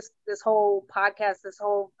where this whole podcast, this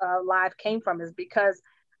whole live came from, is because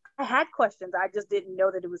I had questions. I just didn't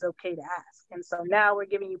know that it was okay to ask. And so now we're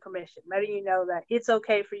giving you permission, letting you know that it's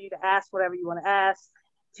okay for you to ask whatever you want to ask,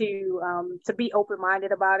 to be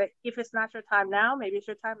open-minded about it. If it's not your time now, maybe it's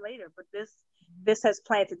your time later, but this has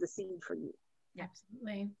planted the seed for you.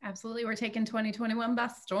 Absolutely. We're taking 2021 by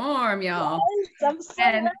storm, y'all. Yes, I'm so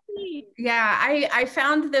ready. Yeah, I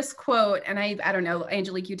found this quote, and I don't know,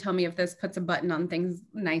 Angelique, you tell me if this puts a button on things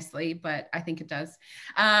nicely, but I think it does.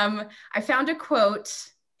 I found a quote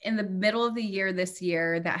in the middle of the year this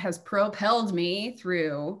year that has propelled me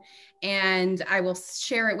through, and I will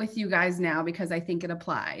share it with you guys now because I think it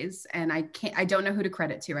applies. And I don't know who to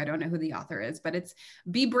credit to. I don't know who the author is, but it's: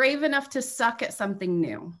 be brave enough to suck at something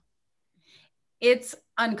new. It's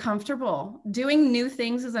uncomfortable. Doing new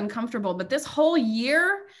things is uncomfortable, but this whole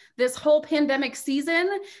year, this whole pandemic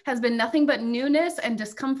season has been nothing but newness and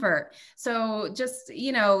discomfort. So just,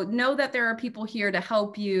 know that there are people here to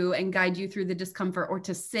help you and guide you through the discomfort, or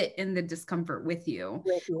to sit in the discomfort with you.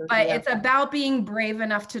 But it's about being brave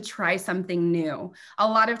enough to try something new. A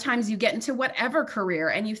lot of times you get into whatever career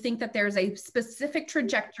and you think that there's a specific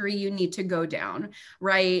trajectory you need to go down,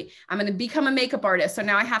 right? I'm going to become a makeup artist. So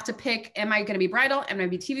now I have to pick, am I going to be bridal? Am I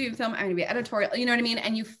going to be TV and film? I'm going to be editorial. You know what I mean?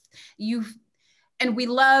 And we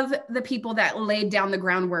love the people that laid down the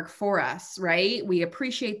groundwork for us, right? We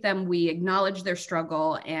appreciate them. We acknowledge their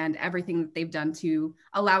struggle and everything that they've done to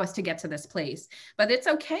allow us to get to this place. But it's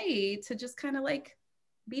okay to just kind of like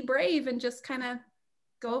be brave and just kind of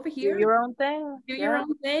go over here. Do your own thing. Do your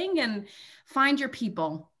own thing and find your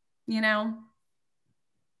people,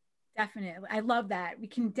 Definitely. I love that. We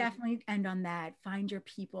can definitely end on that. Find your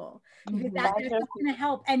people. Because that's going to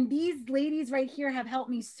help. And these ladies right here have helped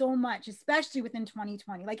me so much, especially within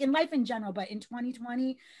 2020, like in life in general, but in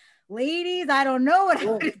 2020, ladies, I don't know what I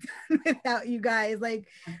would have done without you guys, like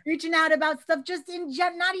reaching out about stuff just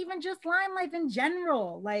not even just Lime Life in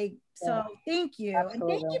general. Like, so thank you.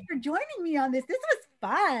 Absolutely. And thank you for joining me on this. This was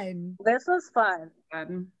fun. This was fun.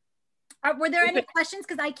 Were there any questions?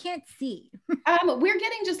 Because I can't see. We're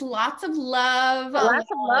getting just lots of love. Lots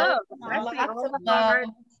of love.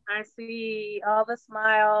 I see all the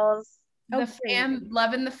smiles.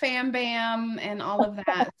 Loving the fam bam and all of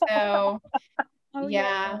that. So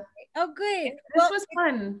yeah. Oh, good. This was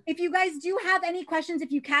fun. If you guys do have any questions, if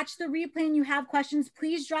you catch the replay and you have questions,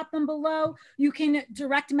 please drop them below. You can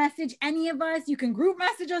direct message any of us. You can group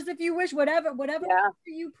message us if you wish, whatever for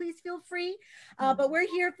you, please feel free. But we're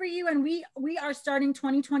here for you. And we are starting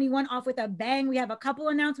 2021 off with a bang. We have a couple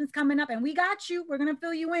announcements coming up and we got you. We're going to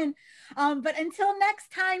fill you in. But until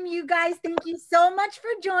next time, you guys, thank you so much for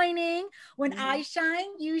joining. When I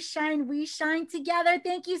shine, you shine, we shine together.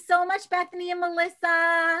 Thank you so much, Bethany and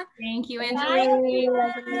Melissa. Thank you, Angelique.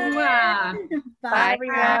 Bye, everyone. Bye,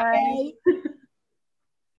 everyone.